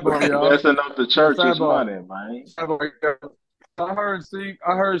these. Sidebar, y'all. Messing up the church's money, man. I heard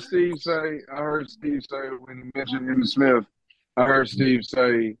Steve say when he mentioned Emmitt Smith, I heard Steve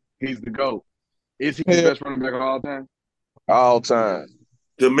say he's the GOAT. Is he the best running back of all time? All time.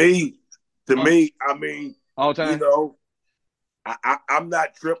 To me, I mean, all time. I'm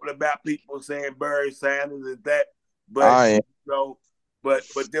not tripping about people saying Barry Sanders and that, but but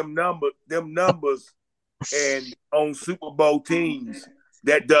them numbers, and on Super Bowl teams,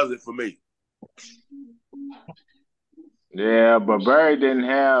 that does it for me. Yeah, but Barry didn't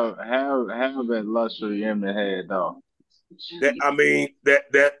have that luxury Emmitt had though.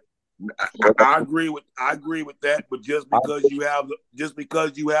 I agree with that, but just because you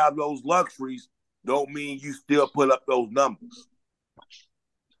have those luxuries don't mean you still put up those numbers.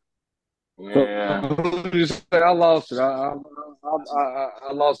 Yeah, I lost it. I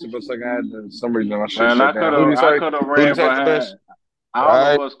lost it for a second. I had some reason I should have ran behind. All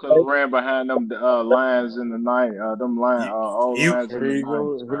of us could have ran behind them lines in the night. Them old lines in the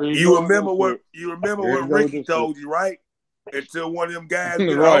night. You remember what Ricky told you, right? Until one of them guys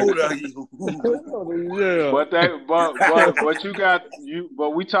get a hold of you. Yeah. But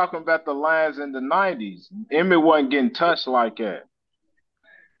we talking about the lines in the 90s. Emmitt wasn't getting touched like that.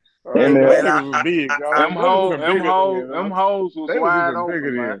 Them hoes was wide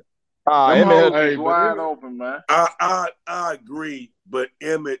open, man. Emmitt was wide open, man. I agree, but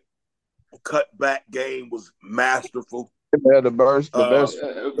Emmitt cutback game was masterful. The best.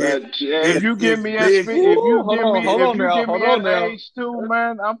 If you give me an age too,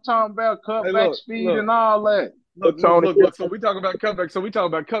 man, I'm talking about cutback speed and all that. Look. So we talk about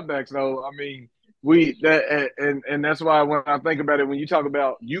cutbacks. Though. I mean, and that's why when I think about it, when you talk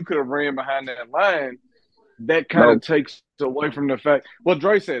about you could have ran behind that line, that kind of takes away from the fact. Well,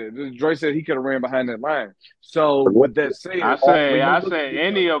 Dre said it. Dre said he could have ran behind that line. So with that said, I say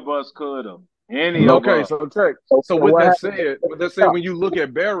any of us could have. Okay, so check. So with that said, when you look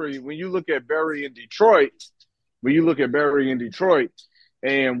at Barry in Detroit,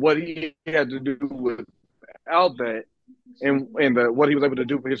 and what he had to do without that, and what he was able to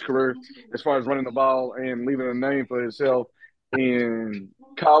do for his career as far as running the ball and leaving a name for himself in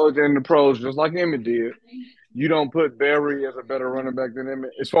college and the pros, just like Emmitt did, you don't put Barry as a better running back than Emmitt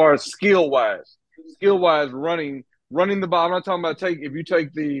as far as skill wise running running the ball. I'm not talking about if you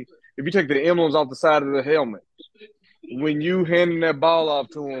take the emblems off the side of the helmet. When you handing that ball off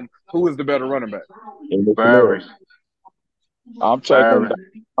to him, who is the better running back? Barry. I'm taking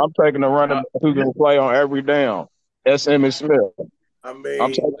the running back who can play on every down. That's Emmitt Smith. I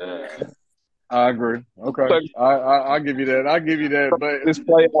mean, I agree. Okay, I'll give you that. I'll give you that. But this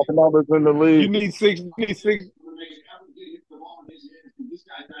playoff numbers in the league. You need six.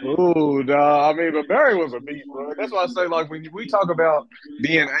 Ooh, dog. I mean, but Barry was a beast, bro. That's why I say, like, when we talk about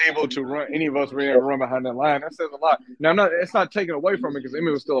being able to run, any of us being able to run behind that line, that says a lot. Now, it's not taken away from it because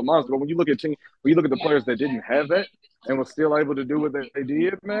Emmitt was still a monster. But when you look at the players that didn't have that and was still able to do what they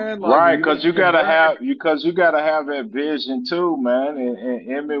did, man. Like, right, because you gotta have that vision too, man. And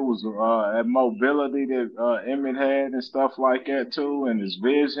Emmitt was that mobility that Emmitt had and stuff like that too, and his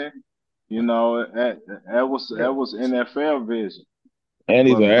vision. You know, that was NFL vision. And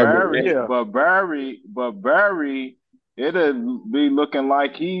he's but Barry, it'll be looking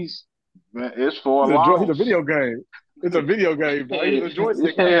like it's for a loss. He's a video game. It's a video game, bro. He's a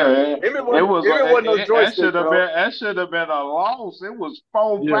joystick. Yeah, Emmitt wasn't no joystick, that should have been a loss. It was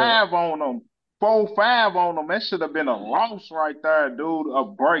 4-5 on them. 4-5 on them. That should have been a loss right there, dude.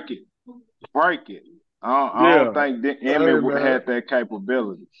 Break it. I don't think that Emmitt had that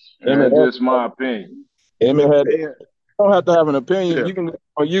capability. That's just my opinion. Emmitt had. You don't have to have an opinion. Yeah. You can go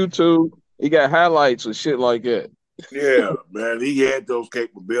on YouTube. He got highlights and shit like that. Yeah, man, he had those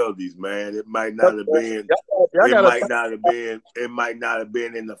capabilities, man. It might not have been. It might not have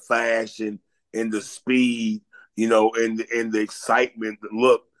been in the fashion, in the speed, in the excitement, the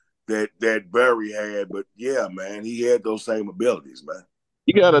look that Barry had. But yeah, man, he had those same abilities, man.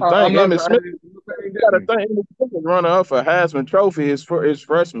 You got to think Emmitt Smith. You got to think Emmitt Smith was running up for Heisman Trophy his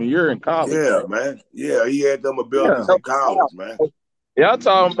freshman year in college. Yeah, man. Yeah, he had them abilities in college, man. Yeah, I'm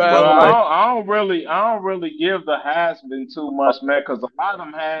talking about. Well, I don't really give the Heisman too much, man, because a lot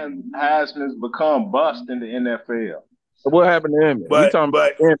of them Heisman's become bust in the NFL. What happened to him? But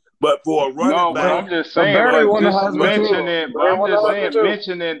for a running back, I'm just saying. Mentioning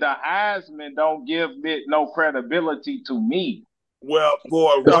the Heisman don't give it no credibility to me. Well,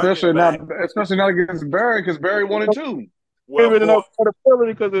 for a especially not against Barry, because Barry won it too. Well, give it no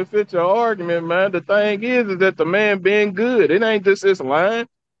credibility because it fits your argument, man. The thing is that the man being good. It ain't just this line.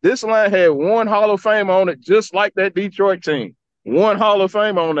 This line had one Hall of Fame on it, just like that Detroit team. One Hall of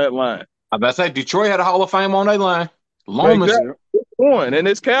Fame on that line. I about to say Detroit had a Hall of Fame on their line. Lomas one, and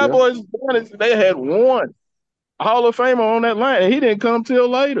his Cowboys they had one Hall of Fame on that line, and he didn't come till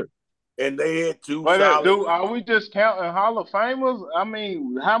later. And they had two. Are we just counting Hall of Famers? I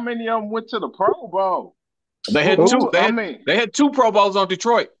mean, how many of them went to the Pro Bowl? They had two. They had two Pro Bowls on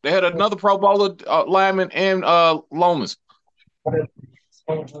Detroit. They had another Pro Bowler lineman and Lomas.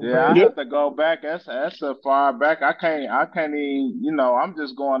 Yeah, I have to go back. That's a far back. I can't even. I'm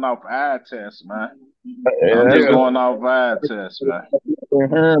just going off eye test, man. I'm just going off eye test, man.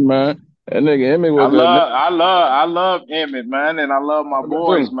 That nigga Emmitt was. I love Emmitt, man, and I love my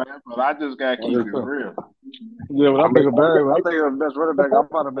boys, man. But I just gotta keep it real. Yeah, when I think of Barry, when I think of the best running back, I'm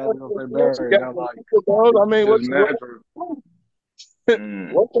about to gonna say Barry. I mean, what's the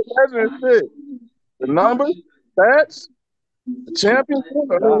measurement? The numbers, stats, the championship.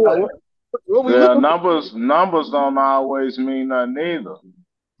 Numbers don't always mean nothing either.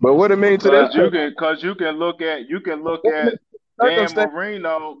 But what it means to that? Because you can look at Dan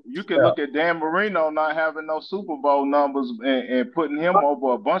Marino. You can look at Dan Marino not having no Super Bowl numbers and putting him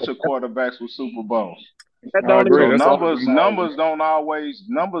over a bunch of quarterbacks with Super Bowls. So numbers don't always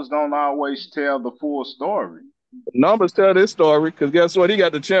tell the full story. Numbers tell this story because guess what? He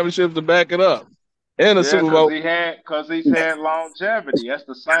got the championships to back it up. And the Super Bowl. Because he's had longevity. That's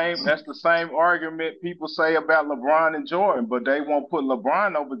the same argument people say about LeBron and Jordan, but they won't put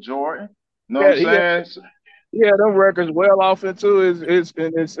LeBron over Jordan. Know what I'm saying? Yeah, them records well off into his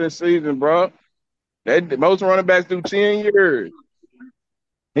season, bro. Most running backs do 10 years.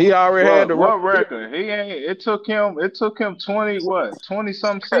 He already had the record. It took him 20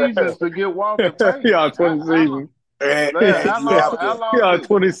 some seasons to get Walter Payton. Yeah, 20 seasons. How long?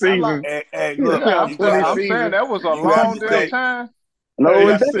 20 seasons. And look, I'm saying that was a long damn time. No, you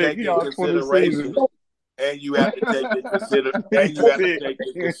have to take into consideration. And you have to take into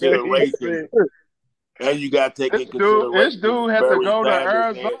consideration. And you got to take into consideration. This dude had to go to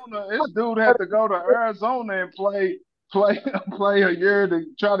Arizona. This dude had to go to Arizona and play a year to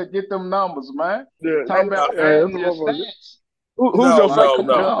try to get them numbers, man. Yeah, talking about stats. Who's your favorite?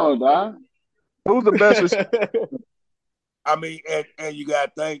 No, who's the best? I mean, and you got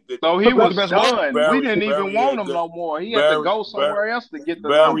to think that. So he was done. Barry, We didn't even Barry want had him good, no more. He had to Barry, go somewhere else to get the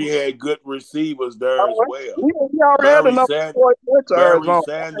Barry numbers. had good receivers there as well. He already had Barry enough Barry Arizona.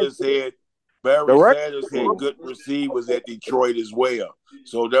 Sanders had good receivers at Detroit as well.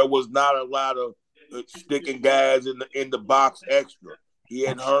 So there was not a lot of sticking guys in the box extra. He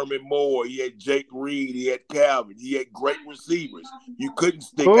had Herman Moore. He had Jake Reed. He had Calvin. He had great receivers. You couldn't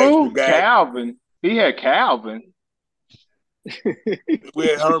stick extra guys. Calvin. He had Calvin. We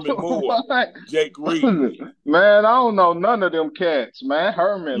had Herman Moore, Jake Reed. Man, I don't know none of them cats, man.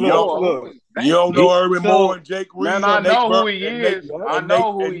 Herman Moore. You don't know Herman Moore and Jake Reed? Man, I know who he is. I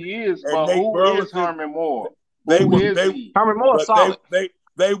know who he is, but who is Herman Moore? Herman Moore solid.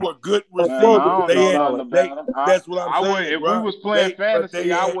 They were good receivers. Man, I don't know nothing about them. That's what I'm saying. If we was playing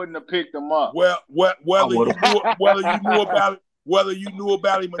fantasy, I wouldn't have picked them up. Well, whether you knew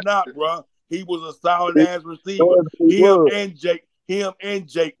about him or not, bro, he was a solid ass receiver. Him and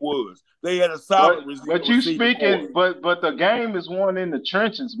Jake was. They had a solid receiver. But you speaking, but the game is won in the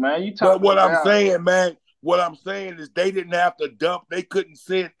trenches, man. You talking about what I'm saying, man. What I'm saying is they didn't have to dump. They couldn't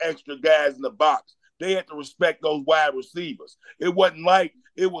send extra guys in the box. They had to respect those wide receivers. It wasn't like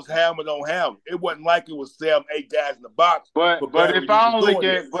it was hammer on hammer. It wasn't like it was 7, 8 guys in the box. But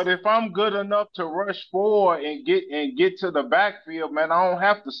if I'm good enough to rush forward and get to the backfield, man, I don't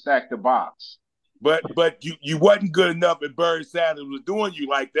have to stack the box. But you wasn't good enough, and Barry Sanders was doing you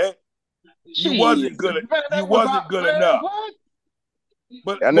like that. You wasn't good enough. What?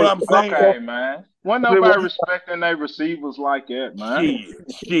 But what I'm saying, okay, man, wasn't nobody respecting their receivers like that, man.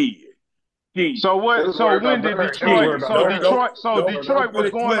 Shit. So what? So when did Detroit? Detroit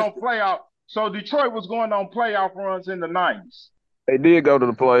was going on playoff. So Detroit was going on playoff runs in the 90s. They did go to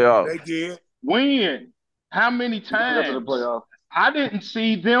the playoffs. They did. When? How many times? To the playoffs. I didn't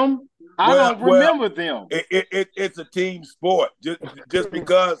see them. I don't remember them. It's a team sport. Just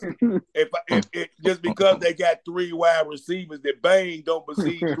because they got 3 wide receivers that bang don't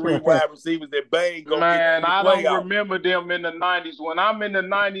besiege 3 wide receivers that bang. Man, I don't remember them in the 90s. When I'm in the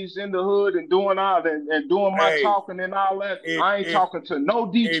 90s in the hood and doing my talking and all that, I ain't talking to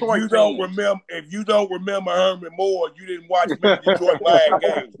no Detroit. If you don't remember Herman Moore, you didn't watch him in Detroit live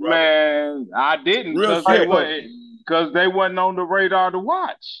games, bro. Man, I didn't because they wasn't on the radar to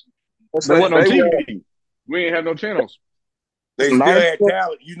watch. They wasn't on TV. We ain't have no channels. They still had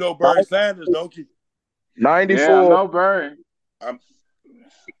talent. You know Barry Sanders, don't you? 94. Yeah, I know Barry.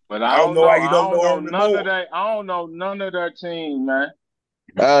 But I don't know how you don't know none of that. I don't know none of their team, man.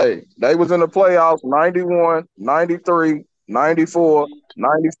 Hey, they was in the playoffs 91, 93, 94,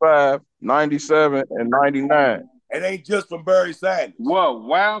 95, 97, and 99. It ain't just from Barry Sanders. What,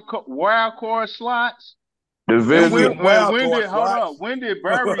 wild card slots? Division. When did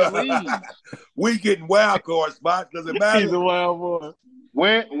Barry leave? We getting wild card spots. Does it matter? He's a wild boy.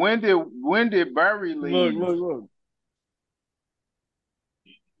 When did Barry leave? Look.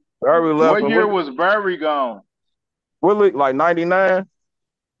 Barry left. What year was Barry gone? Really, like 99?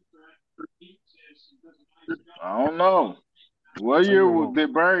 I don't know. What year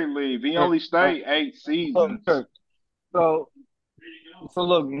did Barry leave? He only stayed 8 seasons. So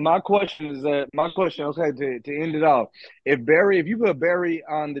look, my question, okay, to end it off, if you put Barry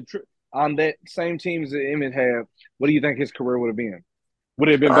on that same team as Emmitt had, what do you think his career would have been? Would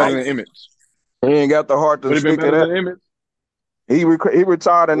it have been better than Emmitt's? He ain't got the heart to stick to that. He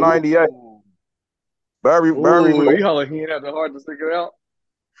retired in 98. Barry, he ain't have the heart to stick it out.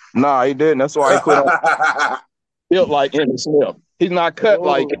 Nah, he didn't. That's why he quit. Built like Emmitt Smith. He's not cut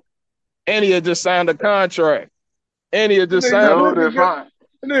like it. And he had just signed a contract. And he had just signed it.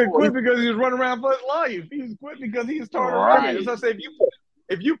 And then quit because he was running around for his life. He was quit because he started running. As I said,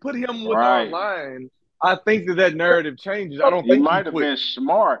 if you put him with our line, I think that narrative changes. I don't think he might have been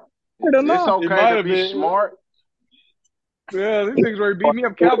smart. It's okay to be smart. Yeah, these niggas ready to beat me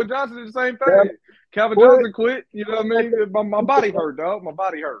up. Calvin Johnson did the same thing. Calvin Johnson quit. You know what I mean? My body hurt, dog. My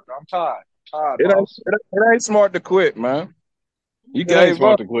body hurt. I'm tired. It ain't smart to quit, man. You ain't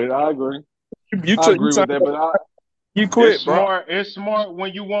smart to quit. I agree. You I agree with that, but you quit, it's smart. It's smart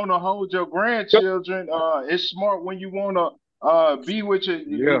when you want to hold your grandchildren. It's smart when you want to be with your,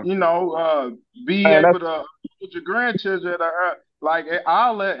 be able to hold your grandchildren. Like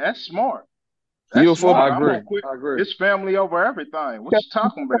all that. That's smart. That's smart. I agree. It's family over everything. What you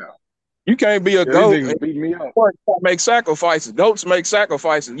talking about? You can't be a goat and beat me up. Make sacrifices. Goats make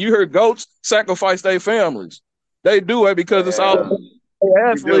sacrifices. You heard goats sacrifice their families. They do it because it's all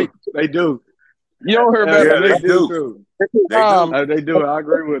athletes. They do. You don't hear about that. They do. They do. I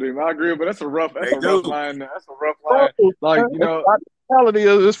agree with him. But that's a rough line. That's a rough line. Like, the reality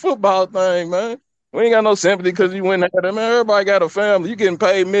of this football thing, man. We ain't got no sympathy because you went at him. Man, everybody got a family. You getting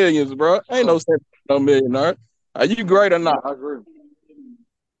paid millions, bro. Ain't no sympathy for no millionaire. Are you great or Yeah, not? I agree.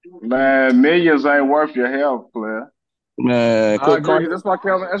 Man, millions ain't worth your health, player. Man, I quit agree. crying.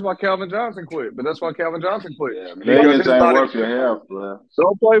 That's why Calvin Johnson quit. But that's why Calvin Johnson quit Yeah, because millions his ain't body. worth your health, player.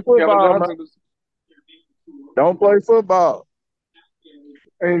 Don't play Calvin football, man. Johnson was, Don't play football.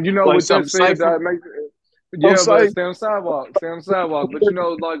 and Play with that something said, safer. that make Don't yeah, but say stay on sidewalk, stay on sidewalk. But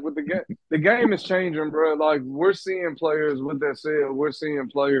like with the game is changing, bro. Like we're seeing players. With that said, we're seeing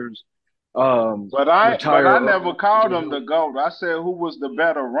players But I retire never early. called him the GOAT. I said who was the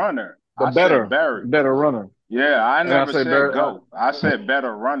better runner. The I said Barry. better runner. Yeah, I And I never say said Barry. GOAT. I said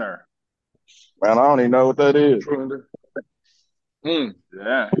better runner. man, I don't even know what that is. Mm.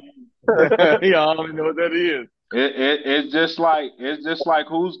 Yeah. Yeah, I don't even know what that is. It's just like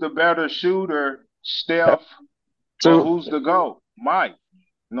who's the better shooter, Steph, or So, who's the GOAT? Mike.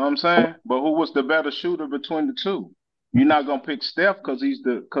 You know what I'm saying? But who was the better shooter between the two? You're not gonna pick Steph because he's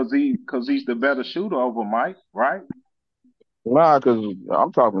the better shooter over Mike, right? nah, because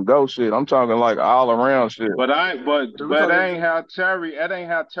I'm talking ghost shit. I'm talking like all around shit. But I but So we're but talking. that ain't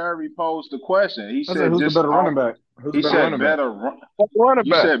how Terry posed the question. He I said, said who's the just better running back? Who's the he better said running back? better run. Running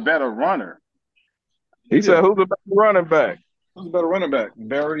You back. said better runner. He said, Yeah, who's the best running back? who's the better running back,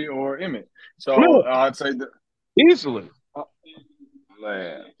 Barry or Emmitt? Yeah, So I'd say that easily.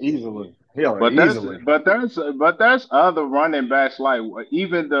 Man. easily. Yeah, But easily. there's other running backs like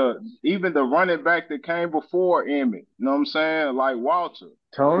even the running back that came before Emmitt. You know what I'm saying? Like Walter, who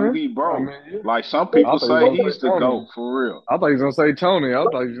Tony? he I broke. mean, yeah. Like some I people thought he was say gonna he's say the Tony. GOAT for real. I thought he was gonna say Tony. I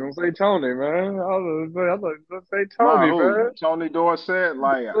thought he was gonna say Tony, man. I thought he was gonna say Nah, Tony, who? man. Tony Dorsett,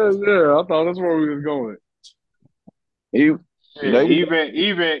 like Yeah, I thought that's where we was going. He, shit, they was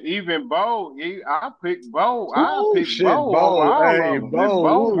even Bo, I picked Bo. I Oh picked shit, Bo over Bo. all Hey, of them. If Bo.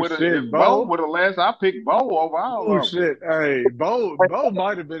 Bo Oh would have if shit, Bo Bo. would have last, I picked Bo over all Oh of them. shit. Hey, Bo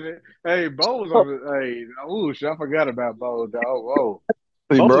might have been it. Hey, Bo was on the hey, oh shit, I forgot about Bo, dog. Whoa.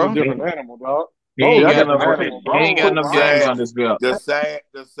 see, Bo was a bro. different animal, dog. He Bo ain't was a I got got different enough. I picked animal, He dog. ain't Bo got over enough all games sad, of on them. this belt.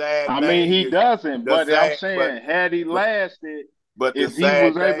 the sad I mean, thing he is doesn't, the but I'm sad, but saying, had he but lasted, but the if he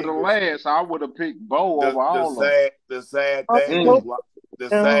was sad able to thing is last, I would have picked Bo the over the all of them. sad the sad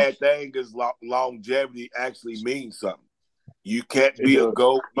thing is Mm. longevity actually means something. You can't It be a does.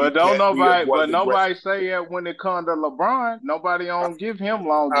 GOAT. You can't be one of the great. Nobody say that when it comes to LeBron. Nobody don't give him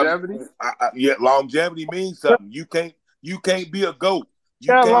longevity. Yeah, longevity means something. You can't be a GOAT. You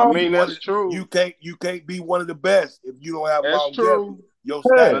got I can't long. be mean, one of that's true. you can't be one of the best if you don't have That's longevity. true. Your Hey,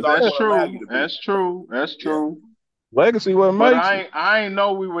 stats But aren't that's going to allow you true. to be. That's true. That's Yeah. true. legacy what But makes it. I ain't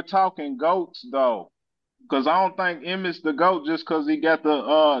know we were talking goats though. Cause I don't think Emmitt's the GOAT just cause he got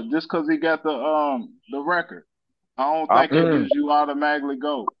the record. I don't I'm think it Mm. gives you automatically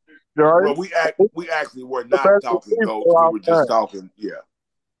GOAT. sorry. Well, we actually were The not best talking GOATs. receiver We all were just time. talking. Yeah.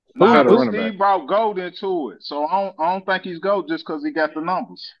 Nah, Better but Who running back. Steve brought GOAT into it. So I don't think he's GOAT just cause he got the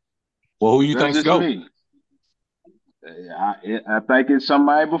numbers. Well, who you That's think's just go? me. I think it's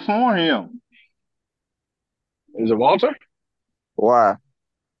somebody before him. Is it Walter? why? I'm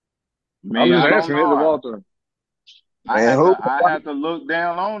Me, just I don't asking, is it know. Walter? And who? I had to look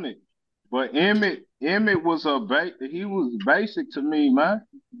down on it. But Emmitt was he was basic to me, man.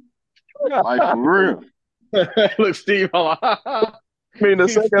 Like for real. Look, Steve. I mean, the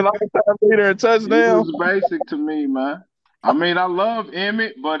He second said, lifetime leader in He touchdown. was basic to me, man. I mean, I love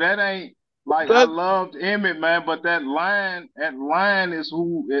Emmitt, but that ain't like I That, loved Emmitt, man. But that line is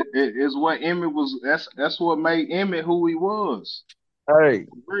is what Emmitt was. That's what made Emmitt who he was. hey,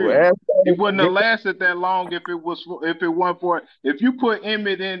 For real. well, He wouldn't have lasted that long if it weren't for if you put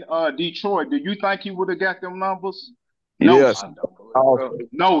Emmitt in Detroit. Do you think he would have got them numbers? No, yes. I some. don't believe so. Awesome.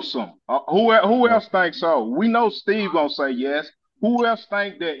 No, some. Who No. else thinks so? We know Steve gonna say yes. Who else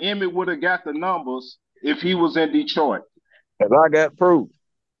think that Emmitt would have got the numbers if he was in Detroit? And I got proof.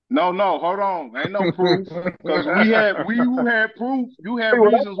 No, hold on. Ain't no proof. Because we who had proof, you See had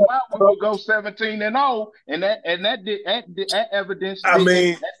what reasons why we bro. would go 17-0, and that evidence I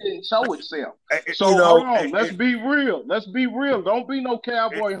mean, didn't show itself. you So hold know, on, let's be real. Let's be real. Don't be no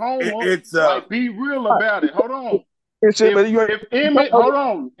cowboy homer. it's Like be real about it. Hold on. Good shit, but you ain't. If Emmitt, hold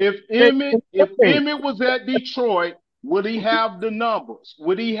on. If Emmitt was at Detroit, would he have the numbers?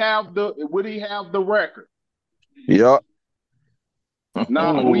 Would he have the record? Yeah.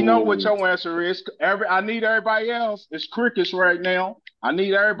 Now we know what Ooh. your answer is. I need everybody else. It's crickets right now. I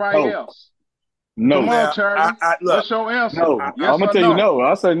need everybody No. else. No. Come on, Now, Terry. look. What's your answer? No. I'm Yes gonna or tell you no? no.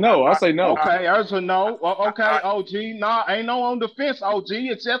 I say no. I say no. Okay, there's a no. Well, okay, OG. Nah, ain't no on the fence, OG.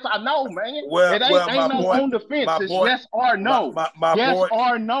 It's yes or no, man. It ain't My no point, on the fence. my It's point, yes or no. my Yes point,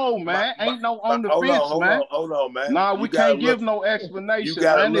 or no, man. Ain't no on the fence, hold man. on, man. Nah, You we gotta can't look. give no You explanation,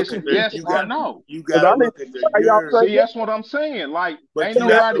 gotta man. look It's at the. yes or no. You 'Cause gotta I need look at the why y'all years. say See, that. that's what I'm saying. Like, But ain't you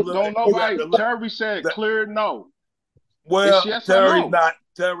have to nobody, look don't at. You have nobody. to look. Terry said clear no. It's Well, yes or Terry's no. not.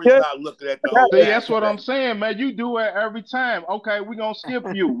 Terry's not looking at the whole See, that's what I'm aspect. saying, man. You do it every time. Okay, we gonna skip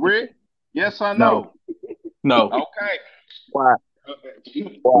you, Rick. Yes or No. no? No. Okay. Why?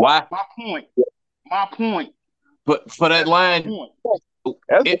 Why? My point. My point. But for that That's my line, point.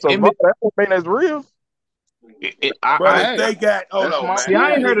 That's just a vote. That don't mean that's real. But if Hey, they got, hold that's on, my man. see, I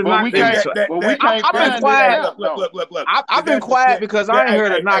ain't point. heard a But knock we Emmitt. can't. So But we can't I've been find it quiet. enough, though. Look. I've been That's the quiet shit. because I ain't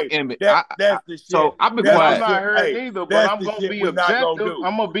heard a knock Hey, Emmitt. that's the shit. So I've been Yeah, That's I'm the quiet. not shit. heard Hey, either. But that's I'm the gonna shit be we not gonna objective. do.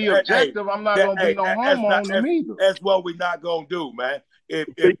 I'm gonna be Hey, objective. I'm not gonna be no homo on them either. that's what we not gonna do, man. If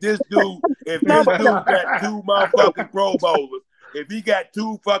this dude got two motherfucking Pro Bowlers, if he got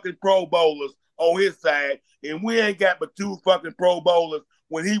two fucking Pro Bowlers on his side, and we ain't got but two fucking Pro Bowlers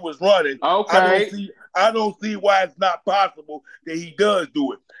when he was running, Okay. I don't see why it's not possible that he does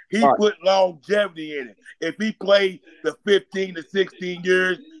do it. He put longevity in it. If he played the 15 to 16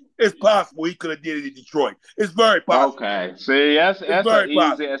 years, it's possible he could have did it in Detroit. It's very possible. Okay. See, that's It's a very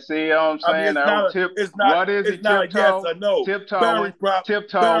possible. easy. See what I'm I mean, saying? What is he it's not a yes tiptoe? or no. Barry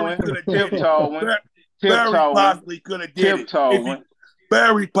Tiptoeing. could have did it. Tiptoeing. Barry Tiptoeing. possibly could have did it Tiptoeing.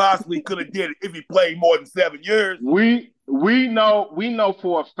 Barry possibly could have did it if he played more than 7 years. We know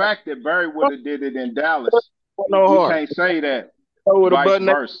for a fact that Barry would have did it in Dallas. No We heart. can't say that. With a Vice button,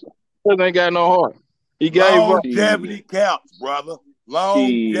 versa. ain't got no heart. He gave up. Longevity counts, brother.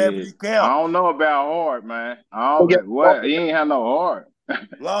 Longevity Shit. I counts. don't know about hard, man. I don't what he ain't have no heart.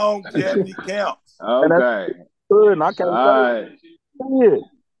 Longevity counts. And that's Okay. good. And I can't All say right. it.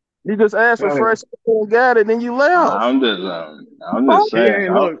 You just asked for fresh and got it, then you left. I'm just He saying.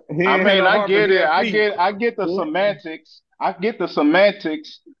 ain't look. He I ain't had mean, no I heart, but get he it. had feet. I get the semantics. I get the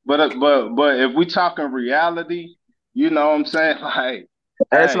semantics. But if we talking reality, you know what I'm saying? Like,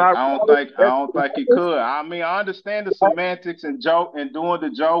 That's hey, not. I don't think he could. I mean, I understand the semantics and joke and doing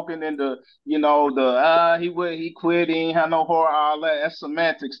the joking and the he quit, he ain't had no heart, all that. That's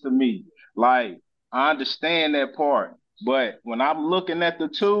semantics to me. Like, I understand that part. But when I'm looking at the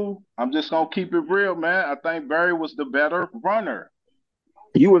two, I'm just gonna keep it real, man. I think Barry was the better runner.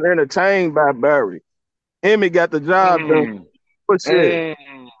 You was entertained by Barry. Emmitt got the job done. Mm. What's it?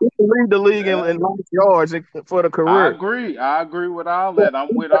 He can lead the league in long yards for the career. I agree with all that.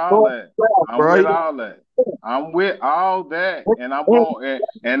 I'm with all that. I'm with all that. I'm with all that. And I'm going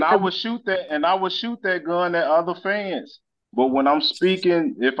and I would shoot that gun at other fans. But when if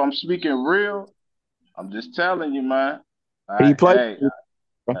I'm speaking real, I'm just telling you, man. He played. Hey,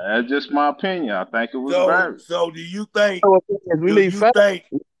 that's just my opinion. I think it was Barry. So do you think We need facts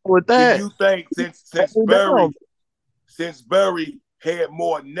with that. do you think since Barry had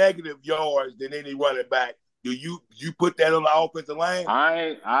more negative yards than any running back, do you put that on the offensive line?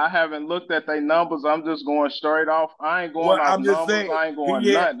 I haven't looked at their numbers. I'm just going straight off. I ain't going off numbers. I ain't going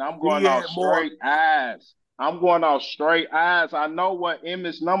nothing. I'm going off straight eyes. I'm going off straight eyes. I know what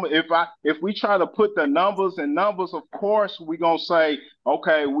Emmitt's number. If we try to put the numbers, of course we gonna say,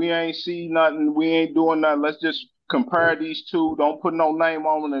 okay, we ain't see nothing, we ain't doing nothing. Let's just compare these two. Don't put no name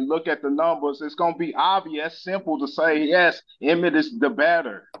on them and look at the numbers. It's gonna be obvious, simple to say, yes, Emmitt is the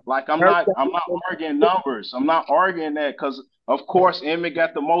better. Like I'm not arguing numbers. I'm not arguing that because of course Emmitt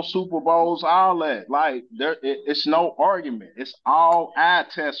got the most Super Bowls, all that. Like it's no argument. It's all eye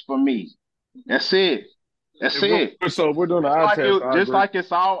test for me. That's it. That's it. So we're doing an eye test. Just like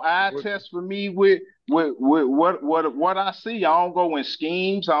it's all eye test for me with what I see. I don't go in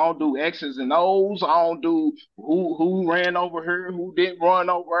schemes. I don't do X's and O's. I don't do who ran over here, who didn't run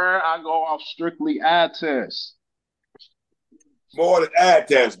over here. I go off strictly eye test. More than eye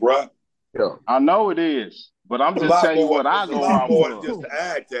test, bro. Yeah. I know it is, but I'm just telling you what I go off more of. than just the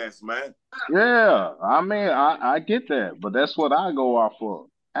eye test, man. Yeah, I mean, I get that, but that's what I go off of.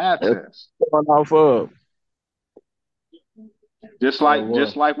 Eye test. Going off of. Just like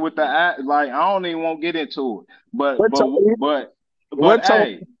with the like I don't even want to get into it. But what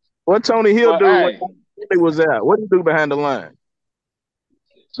Tony Hill do when he was out? What did he do behind the line?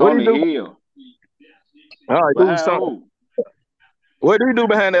 Tony Hill. All right, do something. What do you do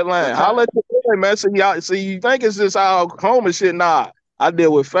behind that line? I'll let you play, man. See, you think it's just all homer shit? Nah, I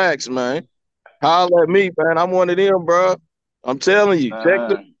deal with facts, man. Holler at me, man. I'm one of them, bro. I'm telling you. Check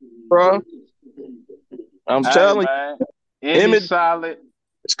this, bro. I'm telling you. Emmitt solid.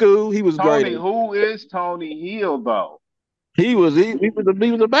 school. He was great. Who is Tony Hill though? He was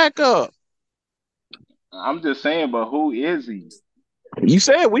a backup. I'm just saying, but who is he? You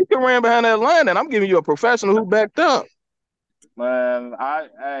said we can run behind that line, and I'm giving you a professional who backed up. Man,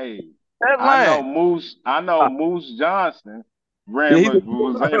 That I know line. Moose. I know Moose Johnson Yeah, he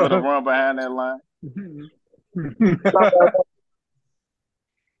was able to run behind that line.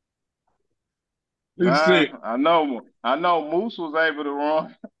 I know Moose was able to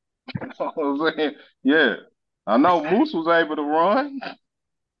run. I'm saying, yeah, I know Moose was able to run.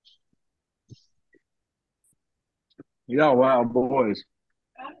 Y'all wild boys.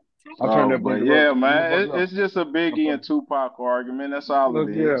 I turned that But blinker yeah, up. man, it's just a Biggie and Tupac argument. That's all Look,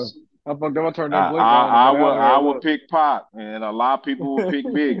 it yeah. is. I fucked up. I turned that blinker on and got out I there. would pick Pac, and a lot of people would pick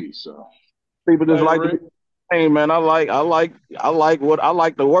Biggie. So people just Hey, like Rick. to be hey man, I like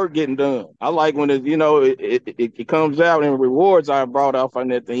the work getting done. I like when it comes out and rewards are brought out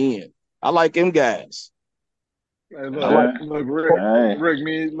from at the end. I like them guys. Hey, yeah. look, Rick, Hey. I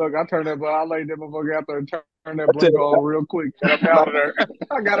turned that, I laid that motherfucker out there and turned that blinker on real quick. Got him out of there.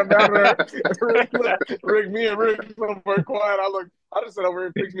 I got him out of there. Rick, me and Rick so very quiet. I just sat over here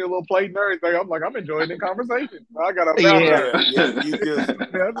and fixed me a little plate and everything. I'm like, I'm enjoying the conversation. I got him out of there.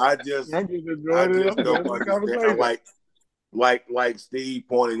 I just enjoying don't understand. Like Steve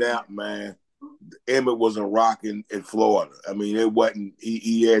pointed out, man, Emmitt wasn't rocking in Florida. I mean, it wasn't.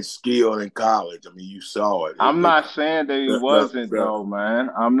 He had skill in college. I mean, you saw it. I'm not saying that he wasn't though,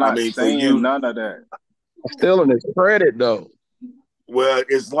 man. I'm not saying none of that. Still in his credit though. Well,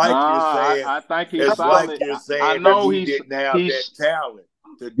 it's like you're saying. I think he's it's solid. like you're saying I know that he didn't have that talent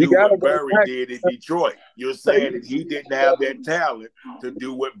to do gotta what go Barry back. did in Detroit. You're saying that he didn't have that talent to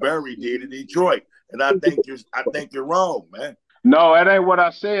do what Barry did in Detroit, and I think you're wrong, man. No, that ain't what I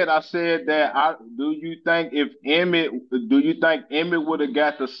said. I said that do you think Emmitt would have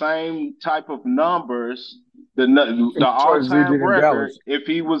got the same type of numbers, the all-time record if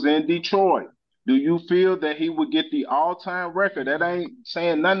he was in Detroit? Do you feel that he would get the all-time record? That ain't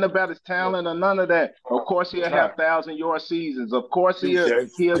saying nothing about his talent or none of that. Of course, he'll have 1,000-yard seasons. Of course,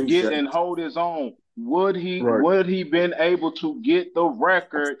 he'll get and hold his own. Would he been able to get the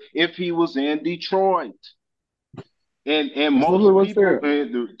record if he was in Detroit? And most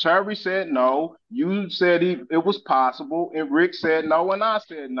people, Terry said no. You said it was possible, and Rick said no, and I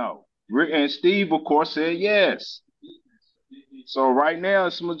said no. Rick and Steve, of course, said yes. So right now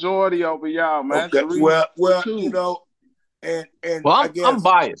it's majority over y'all, man. Okay. Well, and well, I'm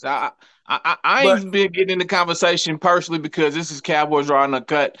biased. I ain't been getting in the conversation personally because this is Cowboys Riding the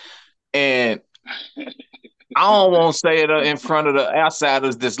Cut, and I don't want to say it in front of the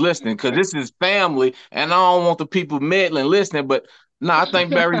outsiders that's listening because this is family, and I don't want the people meddling listening. But no, I think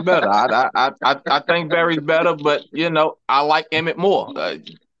Barry's better. I think Barry's better, but I like Emmitt more.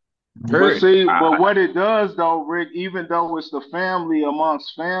 But what it does though, Rick, even though it's the family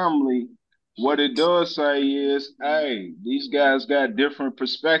amongst family, what it does say is, hey, these guys got different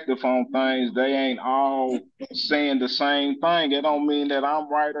perspective on things. They ain't all saying the same thing. It don't mean that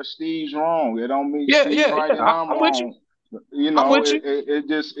I'm right or Steve's wrong. It don't mean Steve's right and I'm wrong.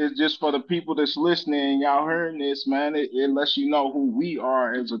 It's just for the people that's listening. Y'all hearing this, man. It lets you know who we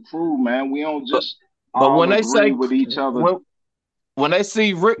are as a crew, man. We don't just when they say with each other. When they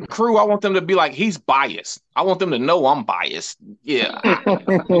see Rick Crew, I want them to be like, he's biased. I want them to know I'm biased. Yeah.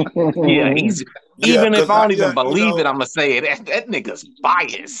 He's even if I don't even believe it, I'm gonna say it. That nigga's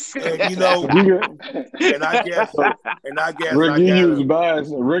biased. And I guess Rick, you use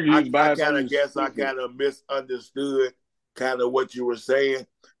bias. Rick used bias. I guess I kind of misunderstood kind of what you were saying,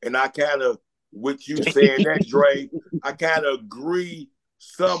 and I kind of with you saying that, Dre, I kind of agree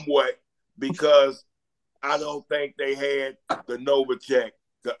somewhat because I don't think they had the Novacek,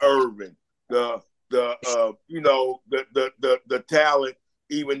 the Irvin, the talent.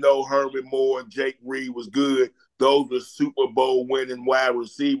 Even though Herman Moore and Jake Reed was good, those were Super Bowl winning wide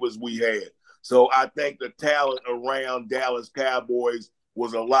receivers we had. So I think the talent around Dallas Cowboys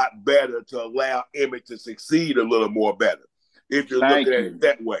was a lot better to allow Emmitt to succeed a little more better. If you're looking at it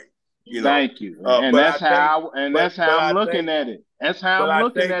that way, Thank you. And that's how I'm looking at it. That's how I'm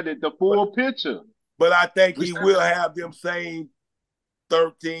looking at it. The full picture. But I think he will have them same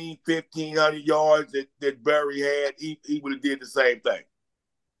 1,300, 1,500 yards that Barry had. He would have did the same thing.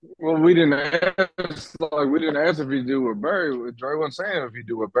 Well, we didn't ask if he do what Barry. Dre wasn't saying if he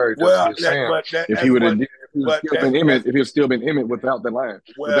do what Barry does. Well, he was saying if he would have if he still been Emmitt without the line,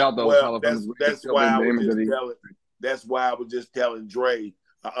 without those that's why I was just telling Dre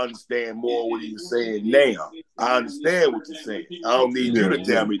I understand more what he was saying now. I understand what you're saying. I don't need you to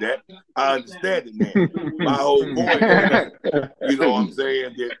tell me that. I understand it now. My whole point is, you know what I'm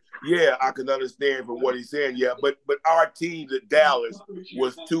saying, that, yeah, I can understand from what he's saying, yeah, but our teams at Dallas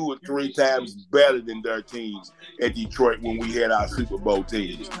was 2 or 3 times better than their teams at Detroit when we had our Super Bowl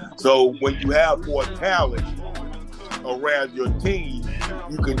teams. So when you have more talent around your team,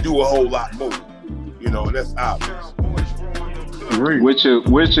 you can do a whole lot more. You know, and that's obvious. Which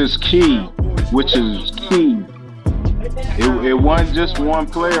is key. Which is key. It wasn't just one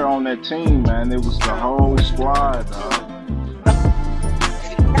player on that team, man. It was the whole squad, dog.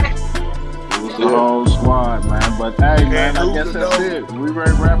 It was the whole squad, man. But hey, man, I guess that's it. We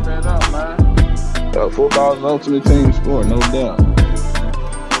ready to wrap that up, man. Football's ultimate team sport, no doubt.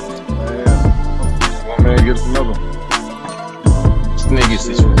 Yeah. One man gets another. This niggas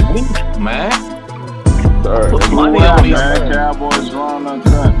is weak, man. Put money on these Cowboys Raw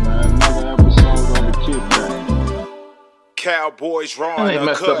Uncut, man. Another episode of the Kickback. Cowboys Raw They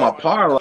messed up my parlay.